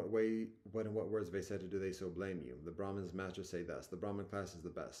 but in what words, Vaiseta, do they so blame you? The Brahmins, Master, say thus, the Brahmin class is the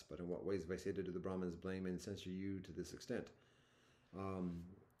best, but in what ways, Vaiseta, do the Brahmins blame and censure you to this extent?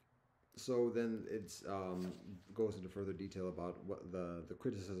 So then it goes into further detail about what the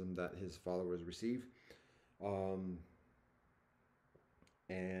criticism that his followers receive.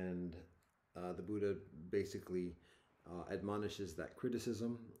 And the Buddha basically admonishes that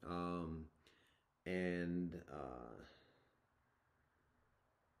criticism and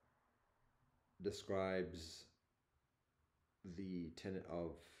describes the tenet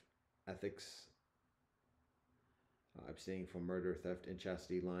of ethics, abstaining from murder, theft,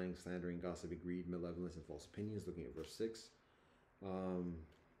 inchastity, lying, slandering, gossiping, greed, malevolence, and false opinions, looking at verse 6, and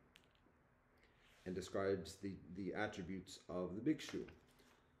describes the attributes of the bhikshu.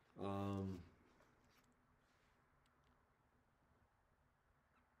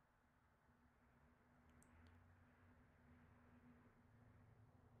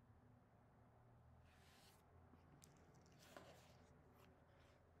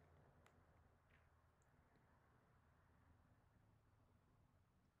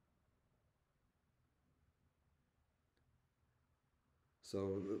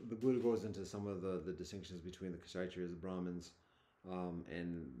 So the Buddha goes into some of the distinctions between the Kshatriyas, the Brahmins,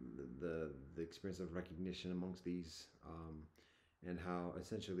 and the experience of recognition amongst these, and how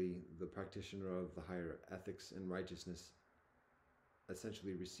essentially the practitioner of the higher ethics and righteousness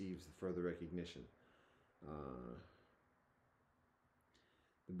essentially receives further recognition.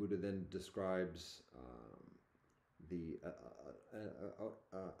 The Buddha then describes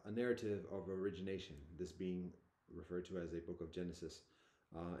a narrative of origination, this being referred to as a book of Genesis,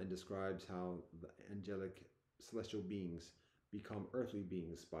 and describes how the angelic celestial beings become earthly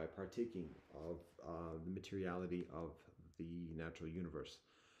beings by partaking of the materiality of the natural universe,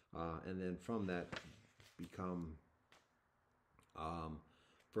 and then from that become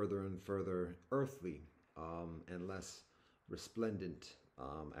further and further earthly and less resplendent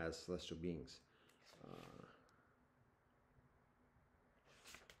as celestial beings.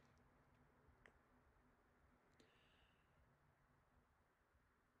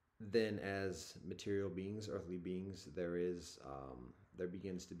 Then as material beings, earthly beings, there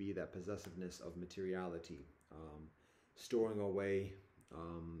begins to be that possessiveness of materiality, storing away,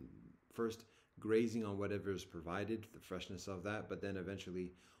 first grazing on whatever is provided, the freshness of that, but then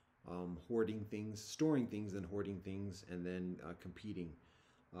eventually hoarding things, storing things and hoarding things, and then competing,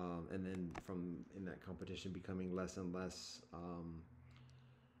 and then in that competition becoming less and less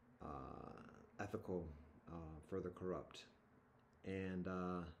ethical, further corrupt, and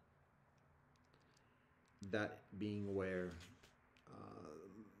that being where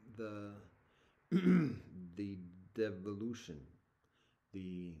the the devolution,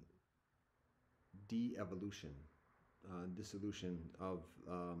 the de-evolution, dissolution of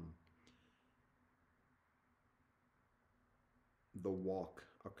the walk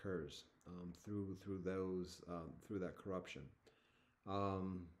occurs through that corruption.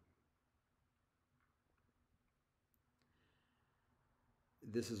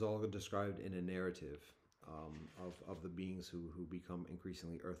 This is all described in a narrative of the beings who become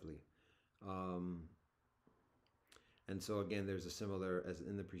increasingly earthly. And so again, there's a similar, as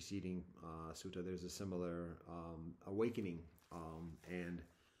in the preceding sutta, there's a similar awakening and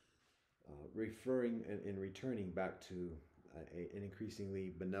referring and returning back to an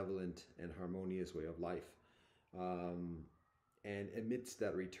increasingly benevolent and harmonious way of life. And amidst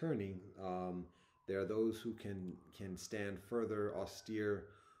that returning, there are those who can stand further austere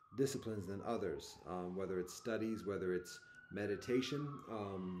disciplines than others, whether it's studies, whether it's meditation,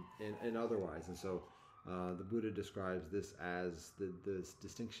 and otherwise. And so The Buddha describes this as this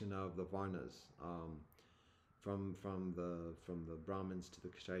distinction of the varnas, from the Brahmins to the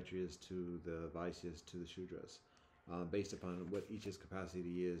Kshatriyas to the Vaisyas to the Shudras, based upon what each's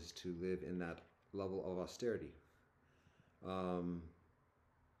capacity is to live in that level of austerity. Um,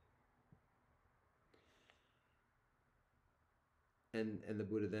 and the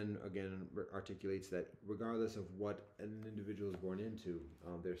Buddha then again articulates that regardless of what an individual is born into,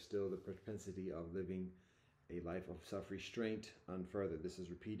 there's still the propensity of living a life of self-restraint and further. This is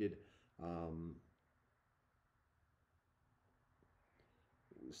repeated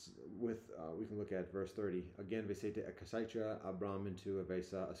we can look at verse 30 again. Veseta akasaitra a Brahmin to a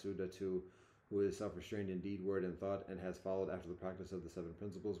Vesa a Suda to, who is self-restrained in deed, word, and thought, and has followed after the practice of the seven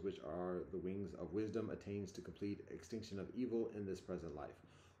principles, which are the wings of wisdom, attains to complete extinction of evil in this present life.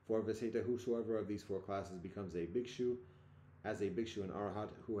 For Veseta, whosoever of these four classes becomes a bhikshu, as a bhikshu and arahat,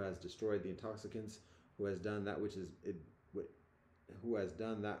 who has destroyed the intoxicants, who has done that which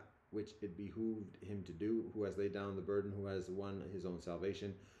it behooved him to do, who has laid down the burden, who has won his own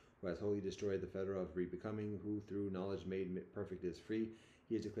salvation, who has wholly destroyed the fetter of rebecoming, who through knowledge made perfect is free,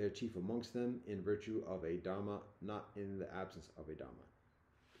 he is declared chief amongst them in virtue of a dharma, not in the absence of a dharma.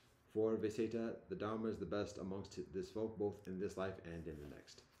 For Veseta, the dharma is the best amongst this folk, both in this life and in the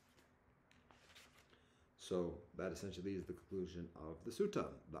next. So that essentially is the conclusion of the sutta,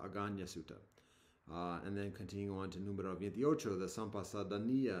 the Aganya Sutta. And then continuing on to numero 28, the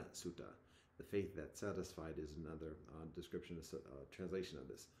Sampasadaniya Sutta. The faith that satisfied is another description, translation of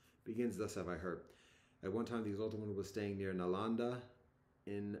this. Begins, thus have I heard. At one time the Exalted One was staying near Nalanda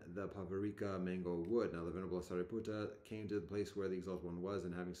in the Pavarika mango wood. Now the Venerable Sariputta came to the place where the Exalted One was,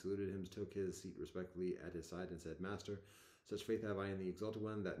 and having saluted him, took his seat respectfully at his side and said, Master, such faith have I in the Exalted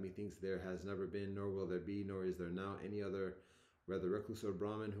One that methinks there has never been, nor will there be, nor is there now any other, rather recluse or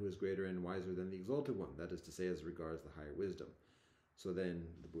Brahmin, who is greater and wiser than the Exalted One. That is to say, as regards the higher wisdom. So then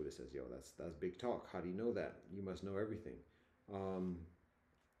the Buddha says, that's big talk. How do you know that? You must know everything.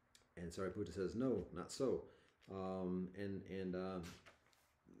 And Sariputta says, no, not so.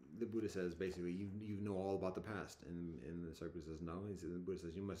 The Buddha says, basically, you know all about the past. And the Sariputta says, no. The Buddha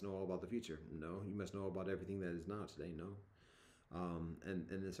says, you must know all about the future. No. You must know about everything that is now today. No. And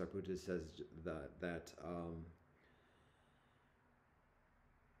the Sariputta says that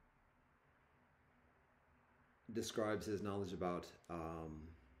describes his knowledge about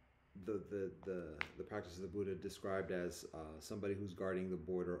the practice of the Buddha, described as somebody who's guarding the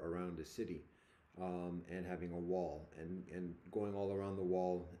border around a city, and having a wall, and going all around the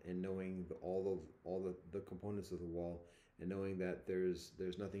wall, and knowing all the components of the wall, and knowing that there's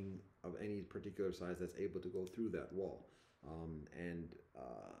nothing of any particular size that's able to go through that wall, and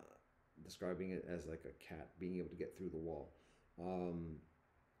describing it as like a cat being able to get through the wall.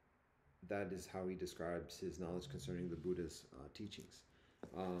 That is how he describes his knowledge concerning the Buddha's teachings.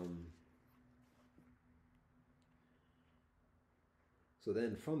 So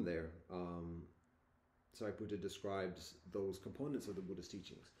then from there, Sariputta describes those components of the Buddha's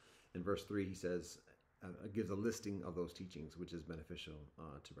teachings. In verse 3, he says, gives a listing of those teachings, which is beneficial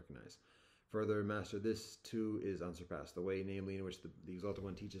to recognize. Further, Master, this too is unsurpassed, the way, namely, in which the Exalted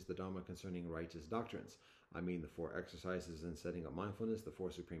One teaches the Dharma concerning righteous doctrines. I mean, the 4 exercises in setting up mindfulness, the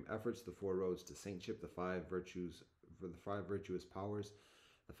 4 supreme efforts, the 4 roads to saintship, the 5 virtues, for the 5 virtuous powers,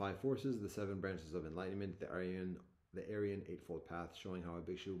 the 5 forces, the 7 branches of enlightenment, the Aryan eightfold path, showing how a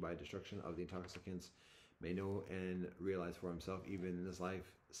bhikshu, by destruction of the intoxicants, may know and realize for himself, even in this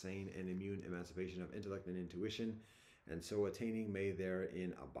life, sane and immune emancipation of intellect and intuition, and so attaining may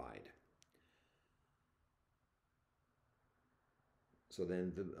therein abide. So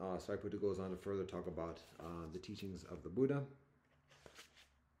then the Sariputta goes on to further talk about the teachings of the Buddha.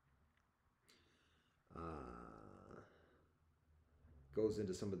 Goes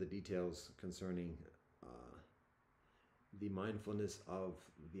into some of the details concerning the mindfulness of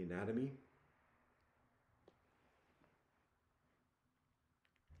the anatomy.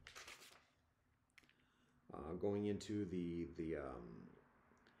 Going into the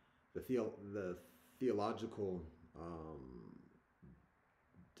theological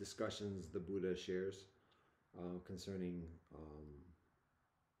discussions the Buddha shares concerning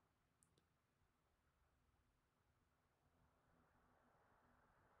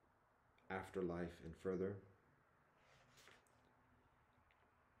afterlife and further.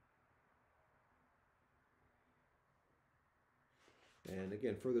 And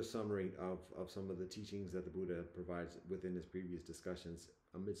again, further summary of some of the teachings that the Buddha provides within his previous discussions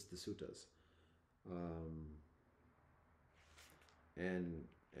amidst the suttas. And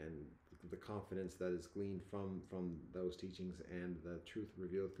the confidence that is gleaned from those teachings and the truth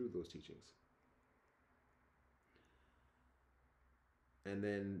revealed through those teachings. And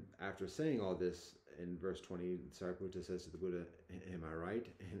then after saying all this, in verse 20, Sariputta says to the Buddha, "Am I right?"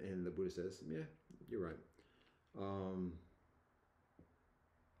 And the Buddha says, "Yeah, you're right." Um,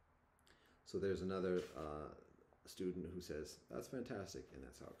 so there's another student who says, "That's fantastic," and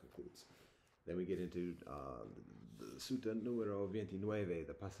that's how it concludes. Then we get into the Sutta numero 29,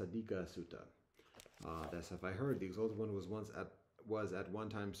 the Pasadika Sutta. That's if I heard the Exalted One was at one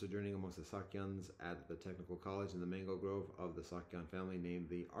time sojourning amongst the Sakyans at the technical college in the mango grove of the Sakyan family named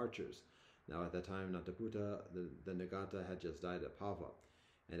the Archers. Now at that time, Nataputta, the Nagata, had just died at Pava,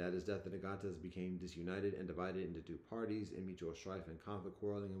 and at his death the Nagatas became disunited and divided into two parties in mutual strife and conflict,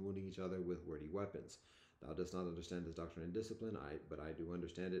 quarreling and wounding each other with wordy weapons. Thou dost not understand this doctrine and discipline, but I do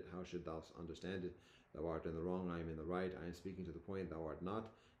understand it. How should thou understand it? Thou art in the wrong, I am in the right. I am speaking to the point, thou art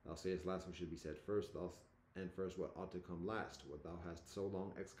not. Thou sayest last what should be said first, and first what ought to come last. What thou hast so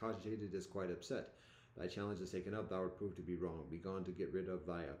long excogitated is quite upset. Thy challenge is taken up, thou art proved to be wrong. Be gone to get rid of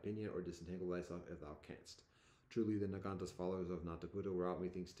thy opinion, or disentangle thyself if thou canst. Truly the Naganta's followers of Nataputta were out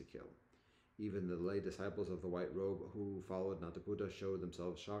methinks to kill. Even the lay disciples of the white robe who followed Nataputta showed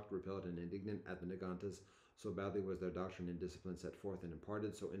themselves shocked, repelled, and indignant at the Nagantas. So badly was their doctrine and discipline set forth and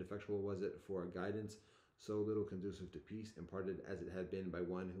imparted, so ineffectual was it for guidance, so little conducive to peace, imparted as it had been by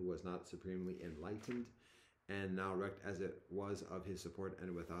one who was not supremely enlightened, and now wrecked as it was of his support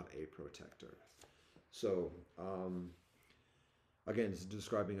and without a protector. So, again, it's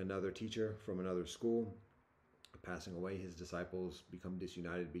describing another teacher from another school passing away. His disciples become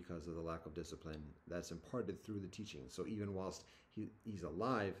disunited because of the lack of discipline that's imparted through the teaching. So even whilst he's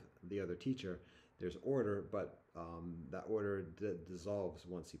alive, the other teacher, there's order, but that order dissolves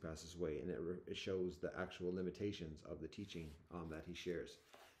once he passes away, and it shows the actual limitations of the teaching that he shares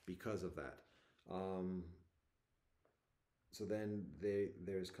because of that. So then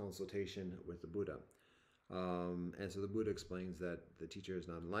there's consultation with the Buddha. And so the Buddha explains that the teacher is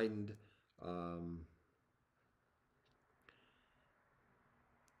not enlightened.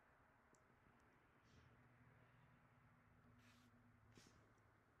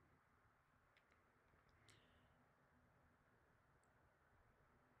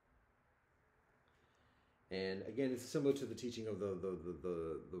 And again, it's similar to the teaching of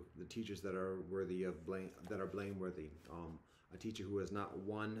the teachers that are worthy of blame, that are blameworthy. A teacher who has not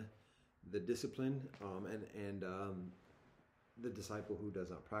won the discipline, and the disciple who does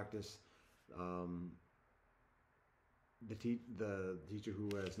not practice. The teacher who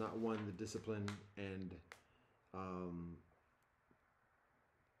has not won the discipline, and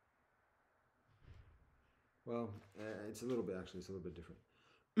well, it's a little bit actually. It's a little bit different.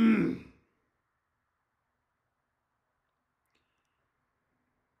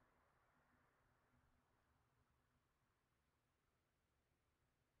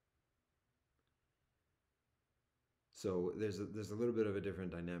 So there's a little bit of a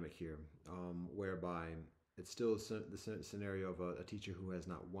different dynamic here, whereby it's still the scenario of a teacher who has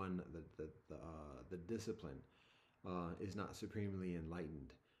not won the discipline, is not supremely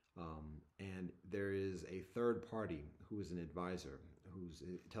enlightened, and there is a third party who is an advisor who's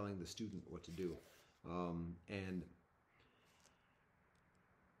telling the student what to do, and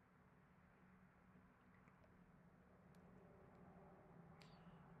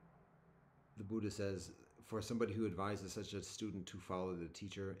the Buddha says, for somebody who advises such a student to follow the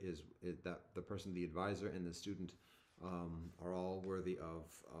teacher, is that the person, the advisor, and the student are all worthy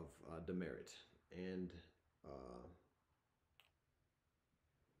of demerit. And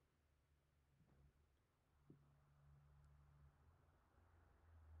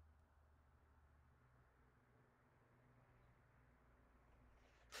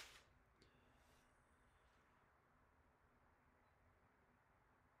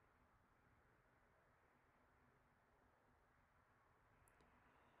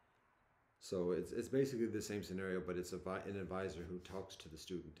so it's basically the same scenario, but it's an advisor who talks to the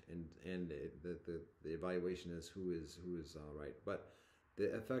student, and the evaluation is who is right. But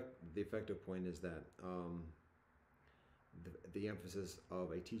the effective point is that the emphasis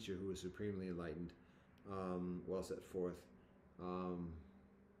of a teacher who is supremely enlightened, well set forth.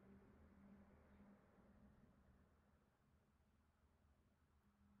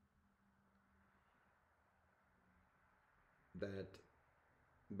 That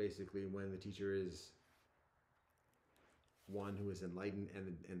basically, when the teacher is one who is enlightened,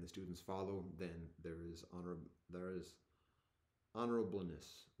 and the students follow, then there is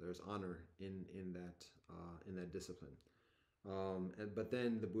honorableness. There's honor in that discipline. But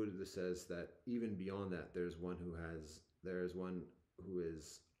then the Buddha says that even beyond that, there is one who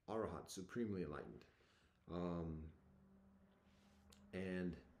is arahat, supremely enlightened,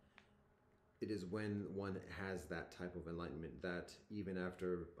 and it is when one has that type of enlightenment that even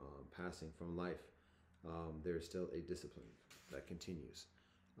after passing from life, there is still a discipline that continues.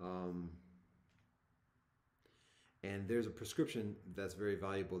 Um, and there's a prescription that's very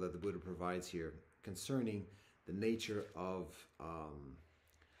valuable that the Buddha provides here concerning the nature of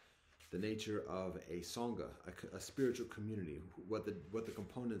a sangha, a spiritual community, what the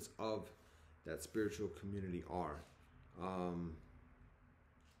components of that spiritual community are.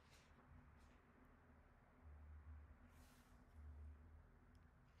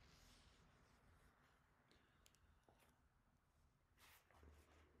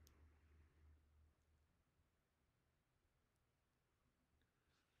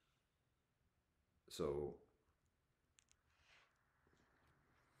 So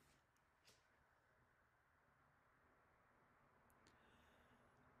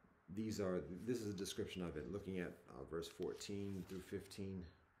this is a description of it, looking at verse 14 through 15.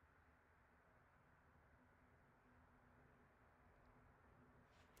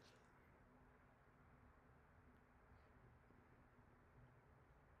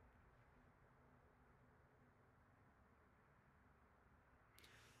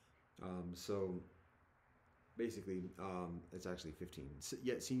 So basically, it's actually 15.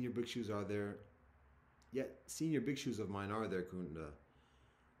 Yet senior bhikshus of mine are there, Kunda,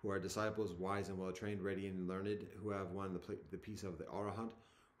 who are disciples, wise and well trained, ready and learned, who have won the peace of the Arahant,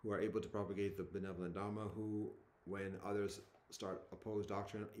 who are able to propagate the benevolent Dharma, who, when others start opposed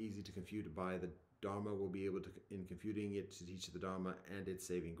doctrine, easy to confute by the Dharma, will be able to, in confuting it, to teach the Dharma and its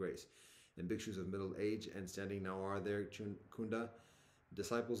saving grace. And bhikshus of middle age and standing now are there, Kunda,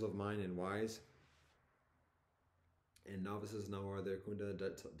 disciples of mine and wise, and novices now are there, Kunda,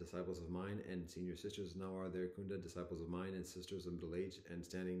 disciples of mine, and senior sisters now are there, Kunda, disciples of mine, and sisters of middle age and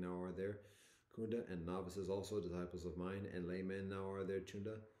standing now are there, Kunda, and novices also, disciples of mine, and laymen now are there,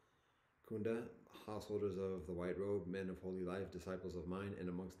 Kunda, householders of the white robe, men of holy life, disciples of mine, and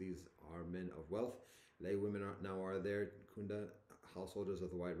amongst these are men of wealth. Lay women now are there, Kunda, householders of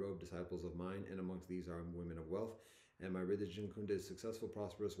the white robe, disciples of mine, and amongst these are women of wealth. And my religion, Kunda, is successful,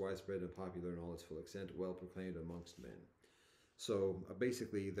 prosperous, widespread, and popular in all its full extent, well proclaimed amongst men. So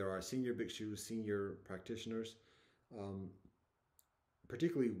basically, there are senior bhikshus, senior practitioners,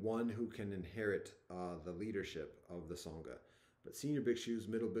 particularly one who can inherit the leadership of the sangha. But senior bhikshus,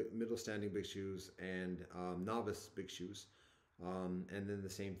 middle standing bhikshus, and novice bhikshus, and then the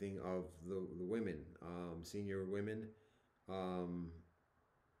same thing of the women, senior women,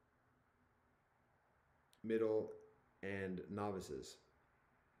 middle and novices.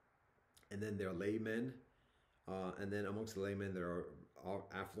 And then there are laymen, and then amongst the laymen there are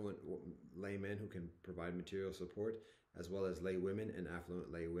affluent laymen who can provide material support, as well as lay women and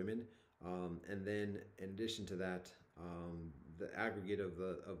affluent lay women. And then in addition to that, the aggregate of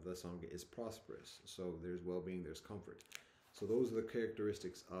the sangha is prosperous. So there's well-being, there's comfort. So those are the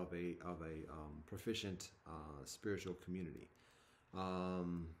characteristics of a proficient spiritual community.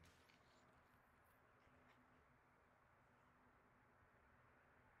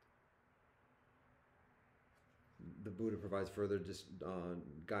 The Buddha provides further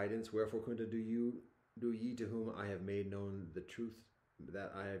guidance. Wherefore, Kunta, do ye to whom I have made known the truth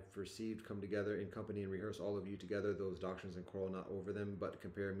that I have perceived come together in company and rehearse all of you together those doctrines and quarrel not over them, but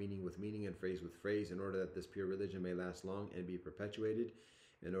compare meaning with meaning and phrase with phrase, in order that this pure religion may last long and be perpetuated,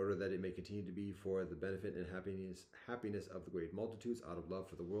 in order that it may continue to be for the benefit and happiness of the great multitudes, out of love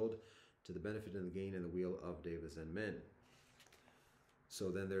for the world, to the benefit and the gain and the weal of devas and men. So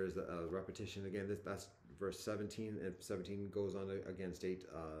then there's a repetition again. That's verse 17, and 17 goes on to again state,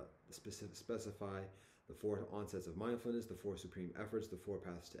 specify the 4 onsets of mindfulness, the 4 supreme efforts, the 4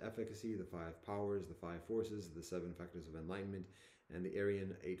 paths to efficacy, the 5 powers, the 5 forces, the 7 factors of enlightenment, and the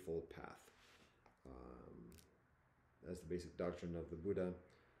Aryan Eightfold Path. That's the basic doctrine of the Buddha.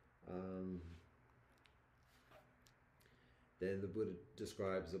 Then the Buddha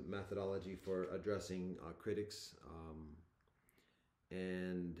describes a methodology for addressing critics,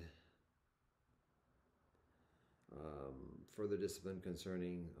 and further discipline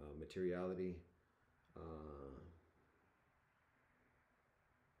concerning materiality,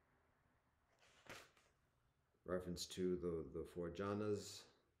 reference to the 4 jhanas,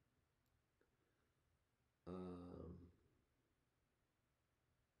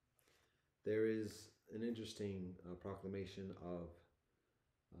 there is an interesting proclamation of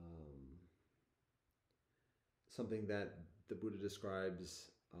something that the Buddha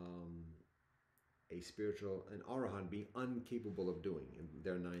describes an arahant being incapable of doing. And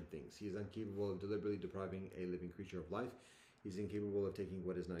there are 9 things. He is incapable of deliberately depriving a living creature of life. He is incapable of taking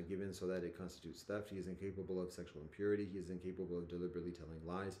what is not given so that it constitutes theft. He is incapable of sexual impurity. He is incapable of deliberately telling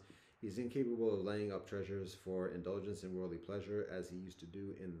lies. He is incapable of laying up treasures for indulgence in worldly pleasure as he used to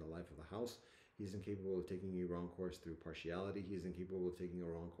do in the life of the house. He is incapable of taking a wrong course through partiality. He is incapable of taking a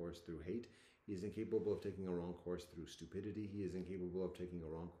wrong course through hate. He is incapable of taking a wrong course through stupidity. He is incapable of taking a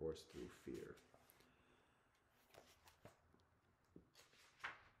wrong course through fear.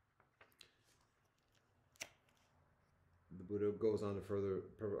 The Buddha goes on to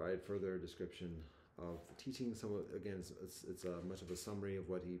provide further description of the teaching. Again, it's much of a summary of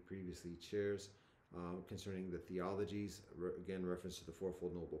what he previously shares concerning the theologies. Again, reference to the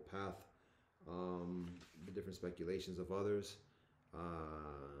Fourfold Noble Path, the different speculations of others.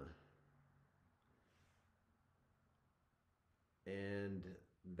 And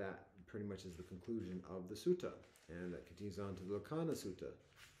that pretty much is the conclusion of the sutta. And that continues on to the Lakkhana Sutta,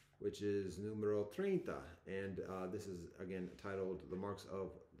 which is numero 30. And this is, again, titled The Marks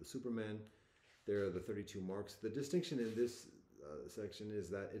of the Superman. There are the 32 marks. The distinction in this section is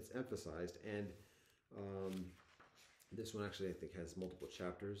that it's emphasized, and this one actually, I think, has multiple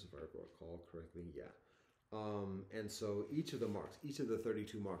chapters, if I recall correctly. Yeah. And so each of the marks, each of the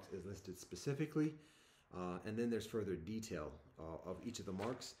 32 marks is listed specifically, and then there's further detail of each of the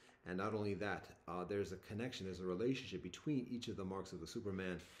marks. And not only that, there's a connection, there's a relationship between each of the marks of the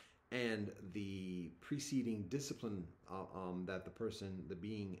Superman and the preceding discipline that the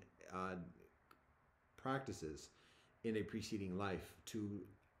being practices in a preceding life to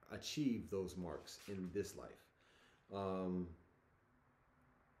achieve those marks in this life.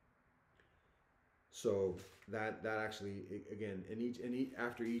 So that actually, again,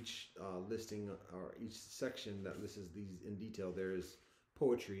 after each listing or each section that lists these in detail, there is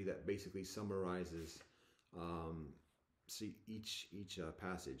poetry that basically summarizes each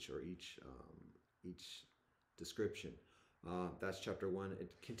passage or each description. That's chapter 1.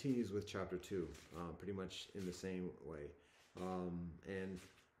 It continues with chapter 2, pretty much in the same way, and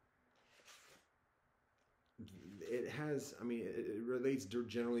it has. I mean, it relates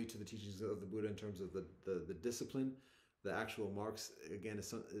generally to the teachings of the Buddha in terms of the discipline. The actual marks, again,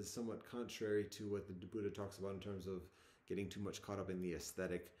 is somewhat contrary to what the Buddha talks about in terms of getting too much caught up in the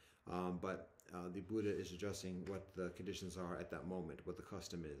aesthetic. But the Buddha is addressing what the conditions are at that moment, what the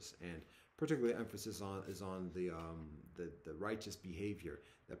custom is, and particularly emphasis is on the righteous behavior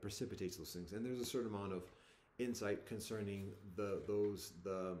that precipitates those things. And there's a certain amount of insight concerning the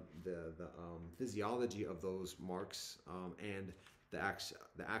physiology of those marks and the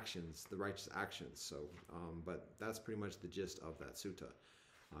actions, the righteous actions. So, but that's pretty much the gist of that sutta.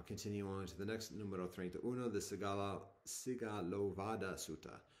 Continue on to the next, numero 31, the Sigalovada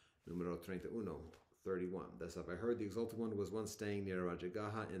Sutta, numero 31. Thus have I heard the Exalted One was once staying near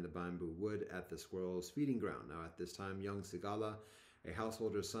Rajagaha in the bamboo wood at the squirrel's feeding ground. Now at this time young Sigala, a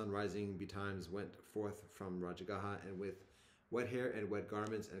householder's son, rising betimes went forth from Rajagaha, and with wet hair and wet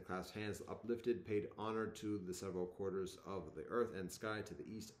garments and clasped hands uplifted, paid honor to the several quarters of the earth and sky, to the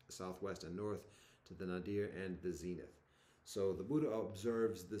east, southwest, and north, to the nadir and the zenith. So the Buddha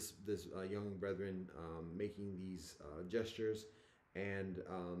observes this young brethren making these gestures, and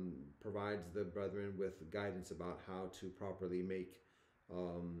provides the brethren with guidance about how to properly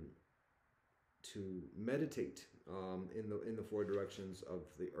to meditate in the four directions of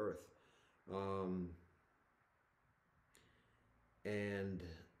the earth, and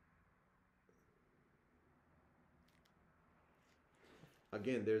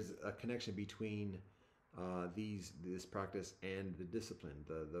again, there's a connection between this practice and the discipline,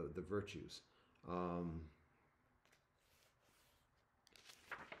 the virtues.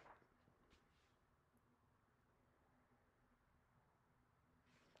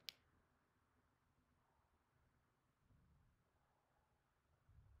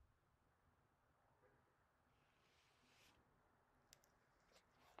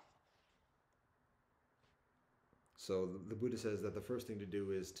 So the Buddha says that the first thing to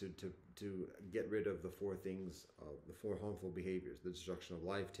do is to get rid of the four things, the four harmful behaviors: the destruction of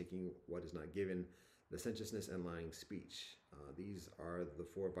life, taking what is not given, licentiousness, and lying speech. These are the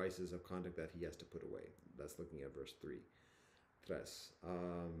four vices of conduct that he has to put away. That's looking at verse 3. Tres.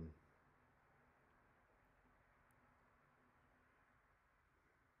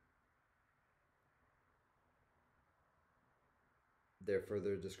 Their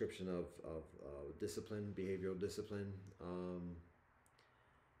further description of discipline, behavioral discipline,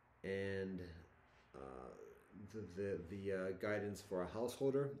 and the guidance for a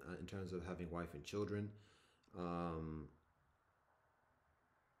householder in terms of having wife and children,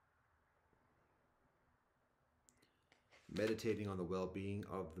 meditating on the well-being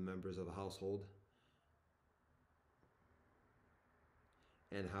of the members of a household,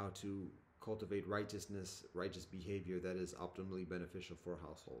 and how to cultivate righteous behavior that is optimally beneficial for a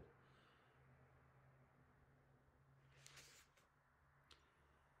household.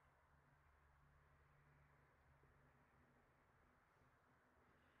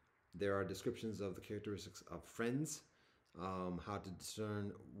 There are descriptions of the characteristics of friends, how to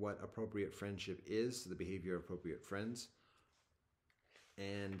discern what appropriate friendship is, the behavior of appropriate friends.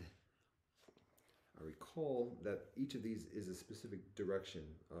 And I recall that each of these is a specific direction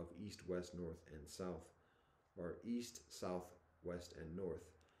of east, west, north, and south, or east, south, west, and north.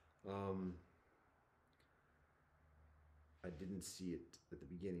 I didn't see it at the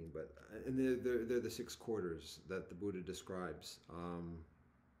beginning, but and they're the 6 quarters that the Buddha describes.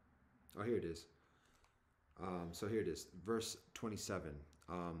 Oh, here it is. So here it is, verse 27.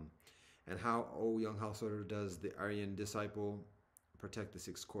 And how, O young householder, does the Aryan disciple protect the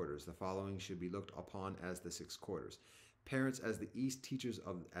 6 quarters? The following should be looked upon as the 6 quarters. Parents as the east, teachers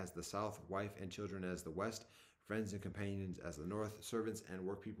as the south, wife and children as the west, friends and companions as the north, servants and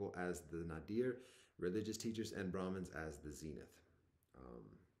workpeople as the nadir, religious teachers and Brahmins as the zenith.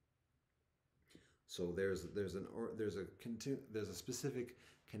 So there's a specific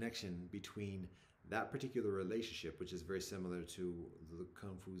connection between that particular relationship, which is very similar to the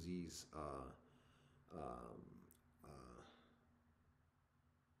Confucius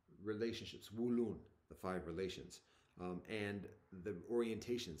relationships, Wulun, the 5 relations, and the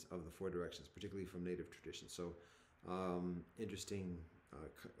orientations of the 4 directions, particularly from native traditions. So interesting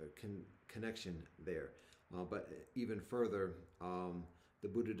connection there. But even further, the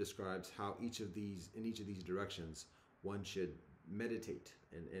Buddha describes how in each of these directions one should meditate,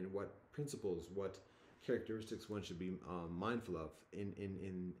 and what principles, what characteristics one should be mindful of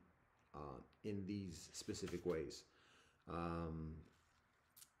in these specific ways.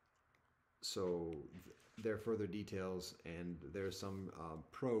 So there are further details, and there's some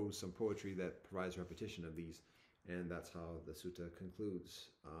prose, some poetry that provides repetition of these, and that's how the sutta concludes.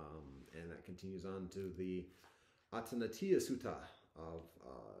 And that continues on to the Atanatiya Sutta of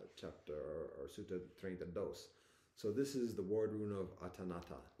chapter or Sutta 32. So this is the ward rune of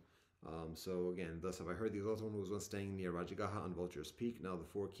Atanata. So again, thus have I heard the Exalted One was once staying near Rajagaha on Vulture's Peak. Now the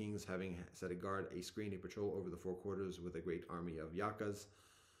 4 kings, having set a guard, a screen, a patrol over the 4 quarters with a great army of Yakas,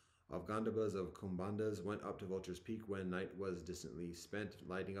 of Gandhabas, of Kumbhandas, went up to Vulture's Peak when night was distantly spent,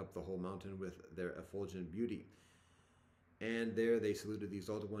 lighting up the whole mountain with their effulgent beauty. And there they saluted the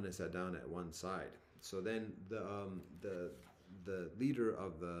Exalted One and sat down at one side. So then the leader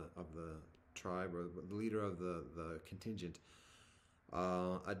of the tribe, or the leader of the contingent,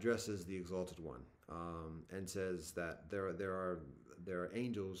 addresses the Exalted One, and says that there are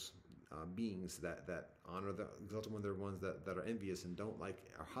angels, beings that honor the Exalted One. They're ones that are envious and don't like,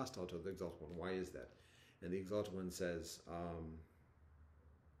 are hostile to the Exalted One. Why is that? And the Exalted One says,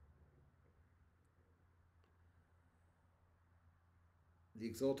 the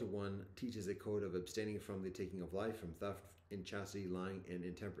Exalted One teaches a code of abstaining from the taking of life, from theft, inchastity, lying, and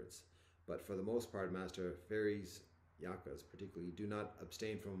intemperance. But for the most part, Master, fairies, Yakas particularly, do not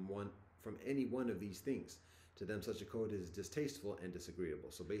abstain from any one of these things. To them, such a code is distasteful and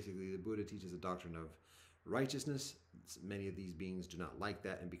disagreeable. So basically, the Buddha teaches a doctrine of righteousness. Many of these beings do not like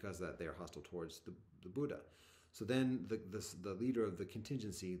that, and because of that, they are hostile towards the Buddha. So then the leader of the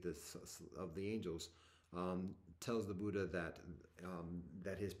contingency, of the angels, tells the Buddha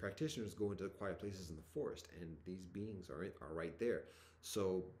that his practitioners go into the quiet places in the forest, and these beings are right there.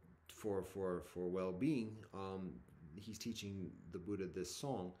 So for well-being, he's teaching the Buddha this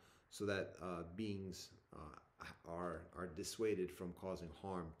song so that beings are dissuaded from causing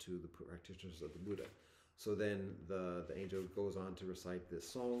harm to the practitioners of the Buddha. So then the angel goes on to recite this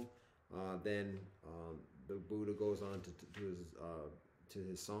song. Then the Buddha goes on to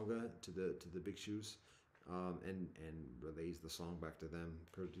his sangha, to the bhikshus, and relays the song back to them,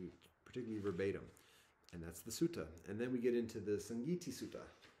 particularly verbatim. And that's the sutta. And then we get into the Sangiti Sutta.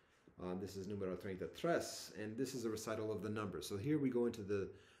 This is numero 33, and this is a recital of the numbers. So here we go into the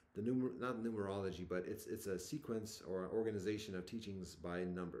not numerology, but it's a sequence or organization of teachings by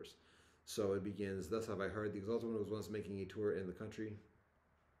numbers. So it begins, thus have I heard the Exalted One was once making a tour in the country.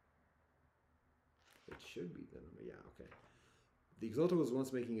 It should be the number, yeah, okay. The Exalted was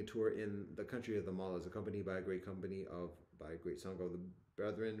once making a tour in the country of the Mallas, accompanied by a great sangha of the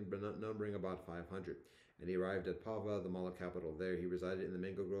brethren, numbering about 500. And he arrived at Pava, the Malla capital. There he resided in the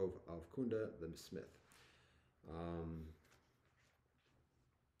mango grove of Kunda, the smith.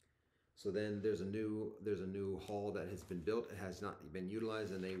 So then there's a new hall that has been built. It has not been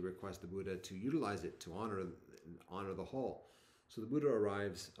utilized, and they request the Buddha to utilize it to honor the hall. So the Buddha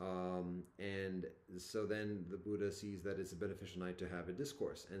arrives, and so then the Buddha sees that it's a beneficial night to have a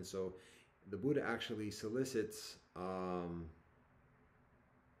discourse, and so the Buddha actually solicits.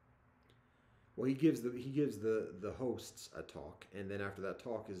 He gives the hosts a talk, and then after that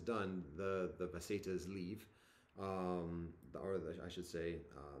talk is done, the Vasetas leave, I should say,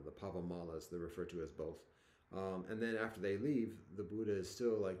 the Pavamalas, they're referred to as both. And then after they leave, the Buddha is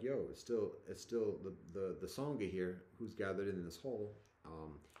still like, yo, it's still the Sangha here, who's gathered in this hall,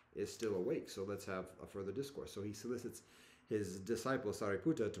 is still awake. So let's have a further discourse. So he solicits his disciple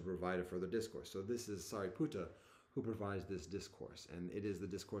Sariputta to provide a further discourse. So this is Sariputta who provides this discourse, and it is the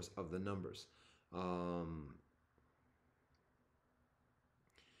discourse of the numbers.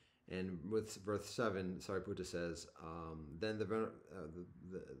 And with verse 7, Sariputta says, then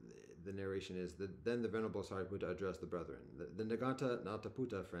the narration is, then the Venerable Sariputta addressed the brethren. The Naganta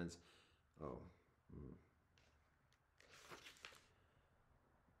Nataputta, friends,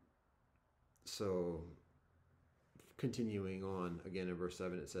 So, continuing on, again in verse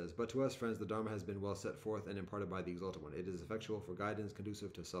 7, it says, but to us, friends, the Dharma has been well set forth and imparted by the Exalted One. It is effectual for guidance,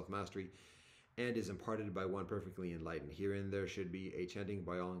 conducive to self-mastery, and is imparted by one perfectly enlightened. Herein there should be a chanting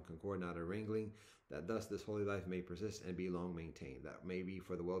by all in concord, not a wrangling, that thus this holy life may persist and be long maintained. That may be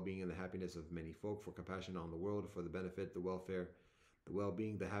for the well-being and the happiness of many folk, for compassion on the world, for the benefit, the welfare, the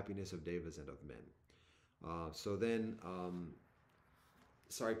well-being, the happiness of devas and of men. So then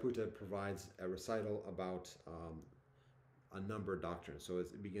Sariputta provides a recital about a number doctrine. So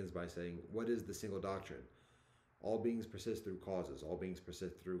it begins by saying, what is the single doctrine? All beings persist through causes. All beings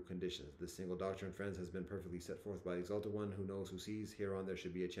persist through conditions. This single doctrine, friends, has been perfectly set forth by the Exalted One, who knows, who sees. Hereon there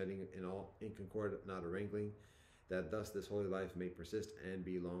should be a chanting in concord, not a wrangling, that thus this holy life may persist and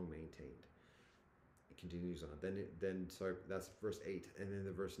be long maintained. It continues on. That's verse 8. And then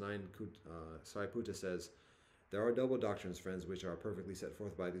the verse 9, Sariputta says, there are double doctrines, friends, which are perfectly set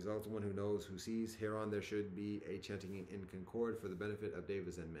forth by the Exalted One, who knows, who sees. Hereon there should be a chanting in concord for the benefit of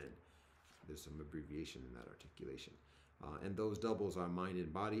devas and men. There's some abbreviation in that articulation. And those doubles are mind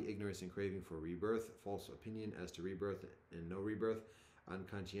and body, ignorance and craving for rebirth, false opinion as to rebirth and no rebirth,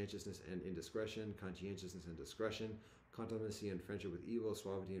 unconscientiousness and indiscretion, conscientiousness and discretion, contumacy and friendship with evil,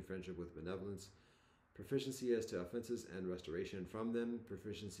 suavity and friendship with benevolence, proficiency as to offenses and restoration from them,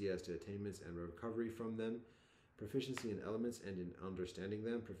 proficiency as to attainments and recovery from them, proficiency in elements and in understanding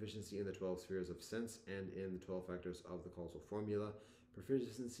them, proficiency in the 12 spheres of sense and in the 12 factors of the causal formula,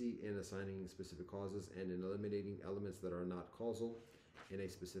 proficiency in assigning specific causes and in eliminating elements that are not causal in a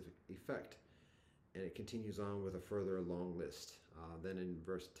specific effect. And it continues on with a further long list. Then in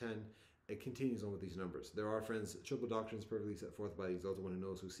verse 10, it continues on with these numbers. There are, friends, triple doctrines perfectly set forth by the Exalted One, who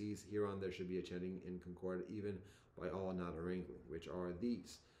knows, who sees. Hereon there should be a chanting in concord, even by all, not a wrangling, which are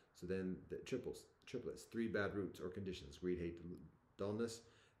these. So then the triplets, 3 bad roots or conditions, greed, hate, dullness,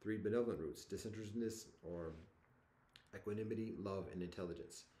 3 benevolent roots, disinterestedness or equanimity, love, and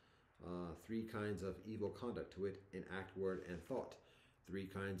intelligence. 3 kinds of evil conduct, to it, in act, word, and thought. 3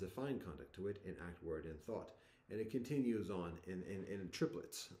 kinds of fine conduct, to it, in act, word, and thought. And it continues on in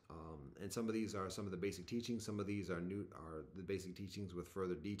triplets. And some of these are some of the basic teachings. Some of these are the basic teachings with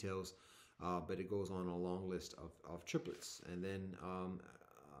further details. But it goes on a long list of triplets. And then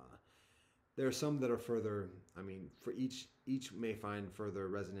there are some that are further, for each may find further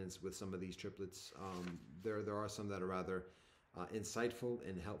resonance with some of these triplets. There are some that are rather insightful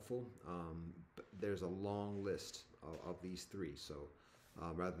and helpful. But there's a long list of these 3. So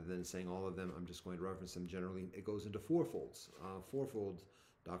rather than saying all of them, I'm just going to reference them generally. It goes into fourfolds. Fourfold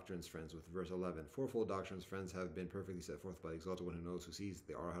doctrines, friends, with verse 11. Fourfold doctrines, friends, have been perfectly set forth by the Exalted One, who knows, who sees,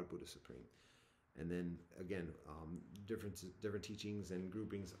 the Arhat Buddha Supreme. And then again, different teachings and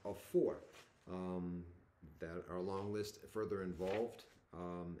groupings of 4 that are a long list, further involved,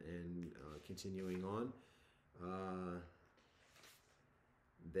 and continuing on.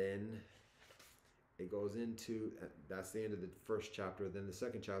 Then it goes into, that's the end of the first chapter. Then the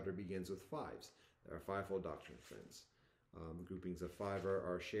second chapter begins with 5s. There are 5-fold doctrine, friends. Groupings of 5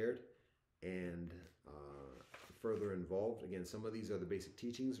 are shared and further involved. Again, some of these are the basic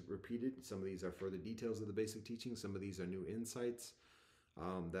teachings repeated. Some of these are further details of the basic teachings. Some of these are new insights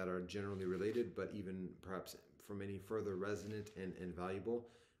that are generally related, but even perhaps for many further resonant and valuable.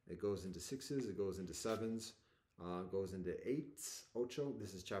 It goes into 6s, it goes into 7s, goes into 8s, ocho.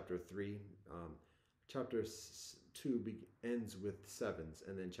 This is chapter 3. Chapter 2 ends with 7s,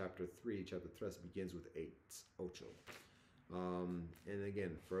 and then chapter 3 begins with 8s, ocho. And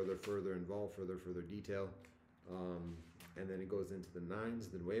again, further involved, further detail. And then it goes into the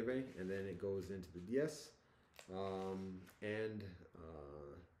 9s, the 9, and then it goes into the 10. And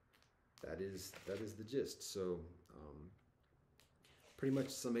that is the gist. So pretty much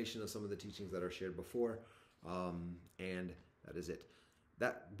summation of some of the teachings that are shared before, and that is it.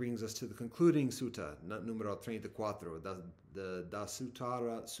 That brings us to the concluding sutta, numero 34, the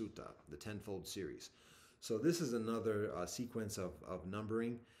Dasuttara Sutta, the tenfold series. So this is another sequence of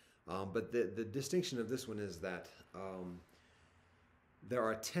numbering. But the distinction of this one is that there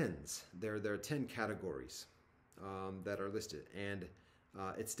are tens. There are 10 categories that are listed, and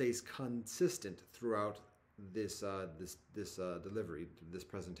it stays consistent throughout this delivery, this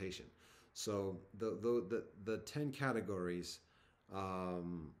presentation. So the 10 categories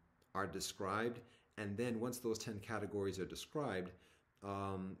are described, and then once those 10 categories are described,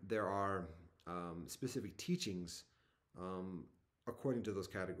 there are specific teachings according to those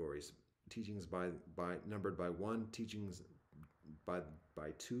categories. Teachings by numbered by one, teachings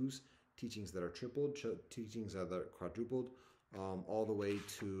by twos, teachings that are tripled, teachings that are quadrupled, all the way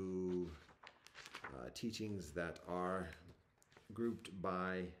to teachings that are grouped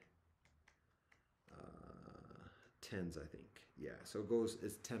by tens, I think. Yeah, so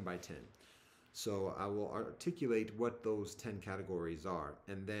it's 10 by 10. So I will articulate what those 10 categories are,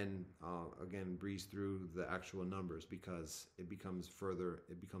 and then again breeze through the actual numbers because it becomes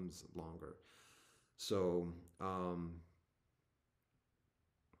longer. So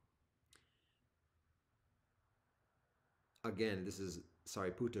again, this is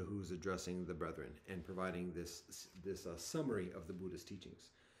Sariputta who's addressing the brethren and providing this summary of the Buddhist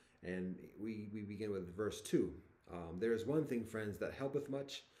teachings. And we begin with verse 2. There is one thing, friends, that helpeth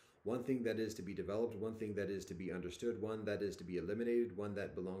much, one thing that is to be developed, one thing that is to be understood, one that is to be eliminated, one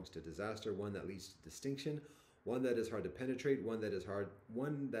that belongs to disaster, one that leads to distinction, one that is hard to penetrate, one that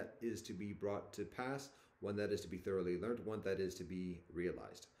is to be brought to pass, one that is to be thoroughly learnt, one that is to be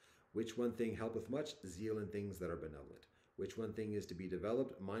realized. Which one thing helpeth much? Zeal in things that are benevolent. Which one thing is to be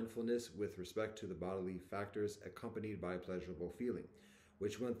developed? Mindfulness with respect to the bodily factors accompanied by pleasurable feeling.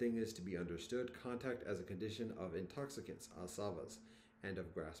 Which one thing is to be understood? Contact as a condition of intoxicants, asavas, and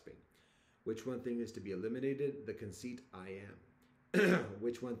of grasping. Which one thing is to be eliminated? The conceit, I am.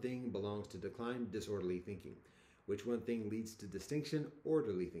 Which one thing belongs to decline? Disorderly thinking. Which one thing leads to distinction?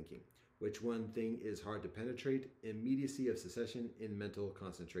 Orderly thinking. Which one thing is hard to penetrate? Immediacy of cessation in mental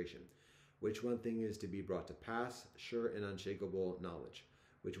concentration. Which one thing is to be brought to pass? Sure and unshakable knowledge.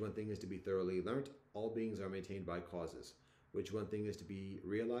 Which one thing is to be thoroughly learnt? All beings are maintained by causes. Which one thing is to be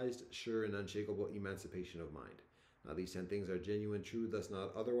realized? Sure and unshakable emancipation of mind. Now these 10 things are genuine, true, thus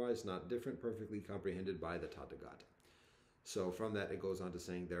not otherwise, not different, perfectly comprehended by the Tathagata. So from that it goes on to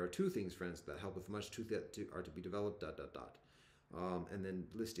saying there are two things, friends, that helpeth much, two that are to be developed, ... and then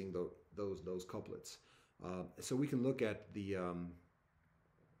listing those couplets. So we can look at the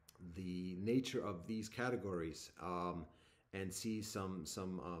nature of these categories and see some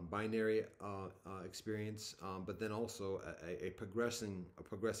binary experience, but then also a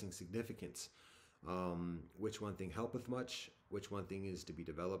progressing significance. Which one thing helpeth much? Which one thing is to be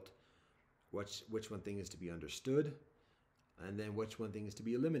developed? Which one thing is to be understood? And then which one thing is to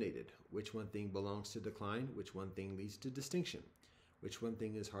be eliminated? Which one thing belongs to decline? Which one thing leads to distinction? Which one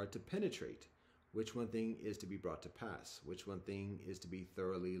thing is hard to penetrate? Which one thing is to be brought to pass? Which one thing is to be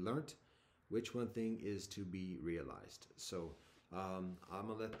thoroughly learnt? Which one thing is to be realized? So I'm going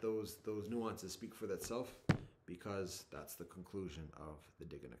to let those nuances speak for themselves, because that's the conclusion of the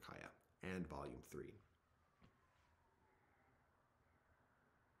Digha Nikâya and Volume 3.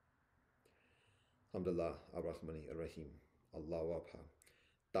 Alhamdulillah, Ar-Rahmani Ar-Rahim, Allahu Akbar.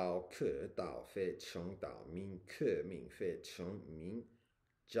 Dao ke dao fe chong dao min ke min fe chong min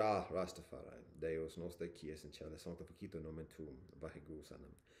ja Rastafari. Deus nos de quies in cele sanctificato nomen tuum, vahegu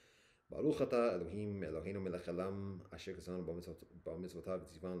sanam. Baruch atah Elohim Eloheinu melech haolam asher kazanu b'mitzvotav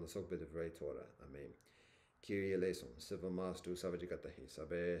v'tzivan l'sok b'divrei Torah. Amen. Kyrie eleison, sivamastu savajikatahi,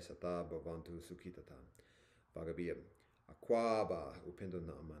 sabe sata bhavantu sukhitata. Vagabiyam, akwaba upendo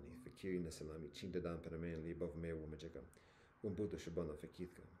naamani, fakiri nasalami, chindadan paramen li bavme wumajaka, umbuto shabana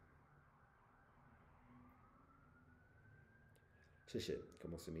fakitka. 谢谢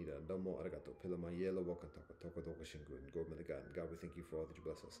Kamosamida, Domo Arigato, Pilama Yelo Wakantaka, Tokadoka Shingun, Gormadagan. God, we thank you for all that you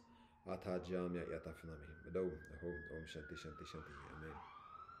bless us. Ata Jamya Yata Finami, Mado, Om Shanti Shanti Shanti. Amen.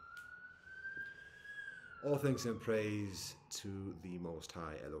 All thanks and praise to the Most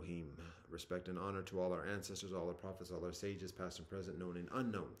High Elohim. Respect and honor to all our ancestors, all our prophets, all our sages, past and present, known and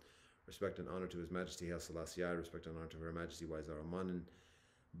unknown. Respect and honor to His Majesty Haile Selassie. Respect and honor to Her Majesty Waizara Manan.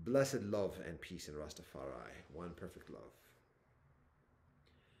 Blessed love and peace in Rastafari. One perfect love.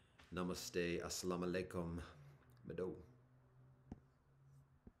 Namaste. Assalamu alaikum. Mado.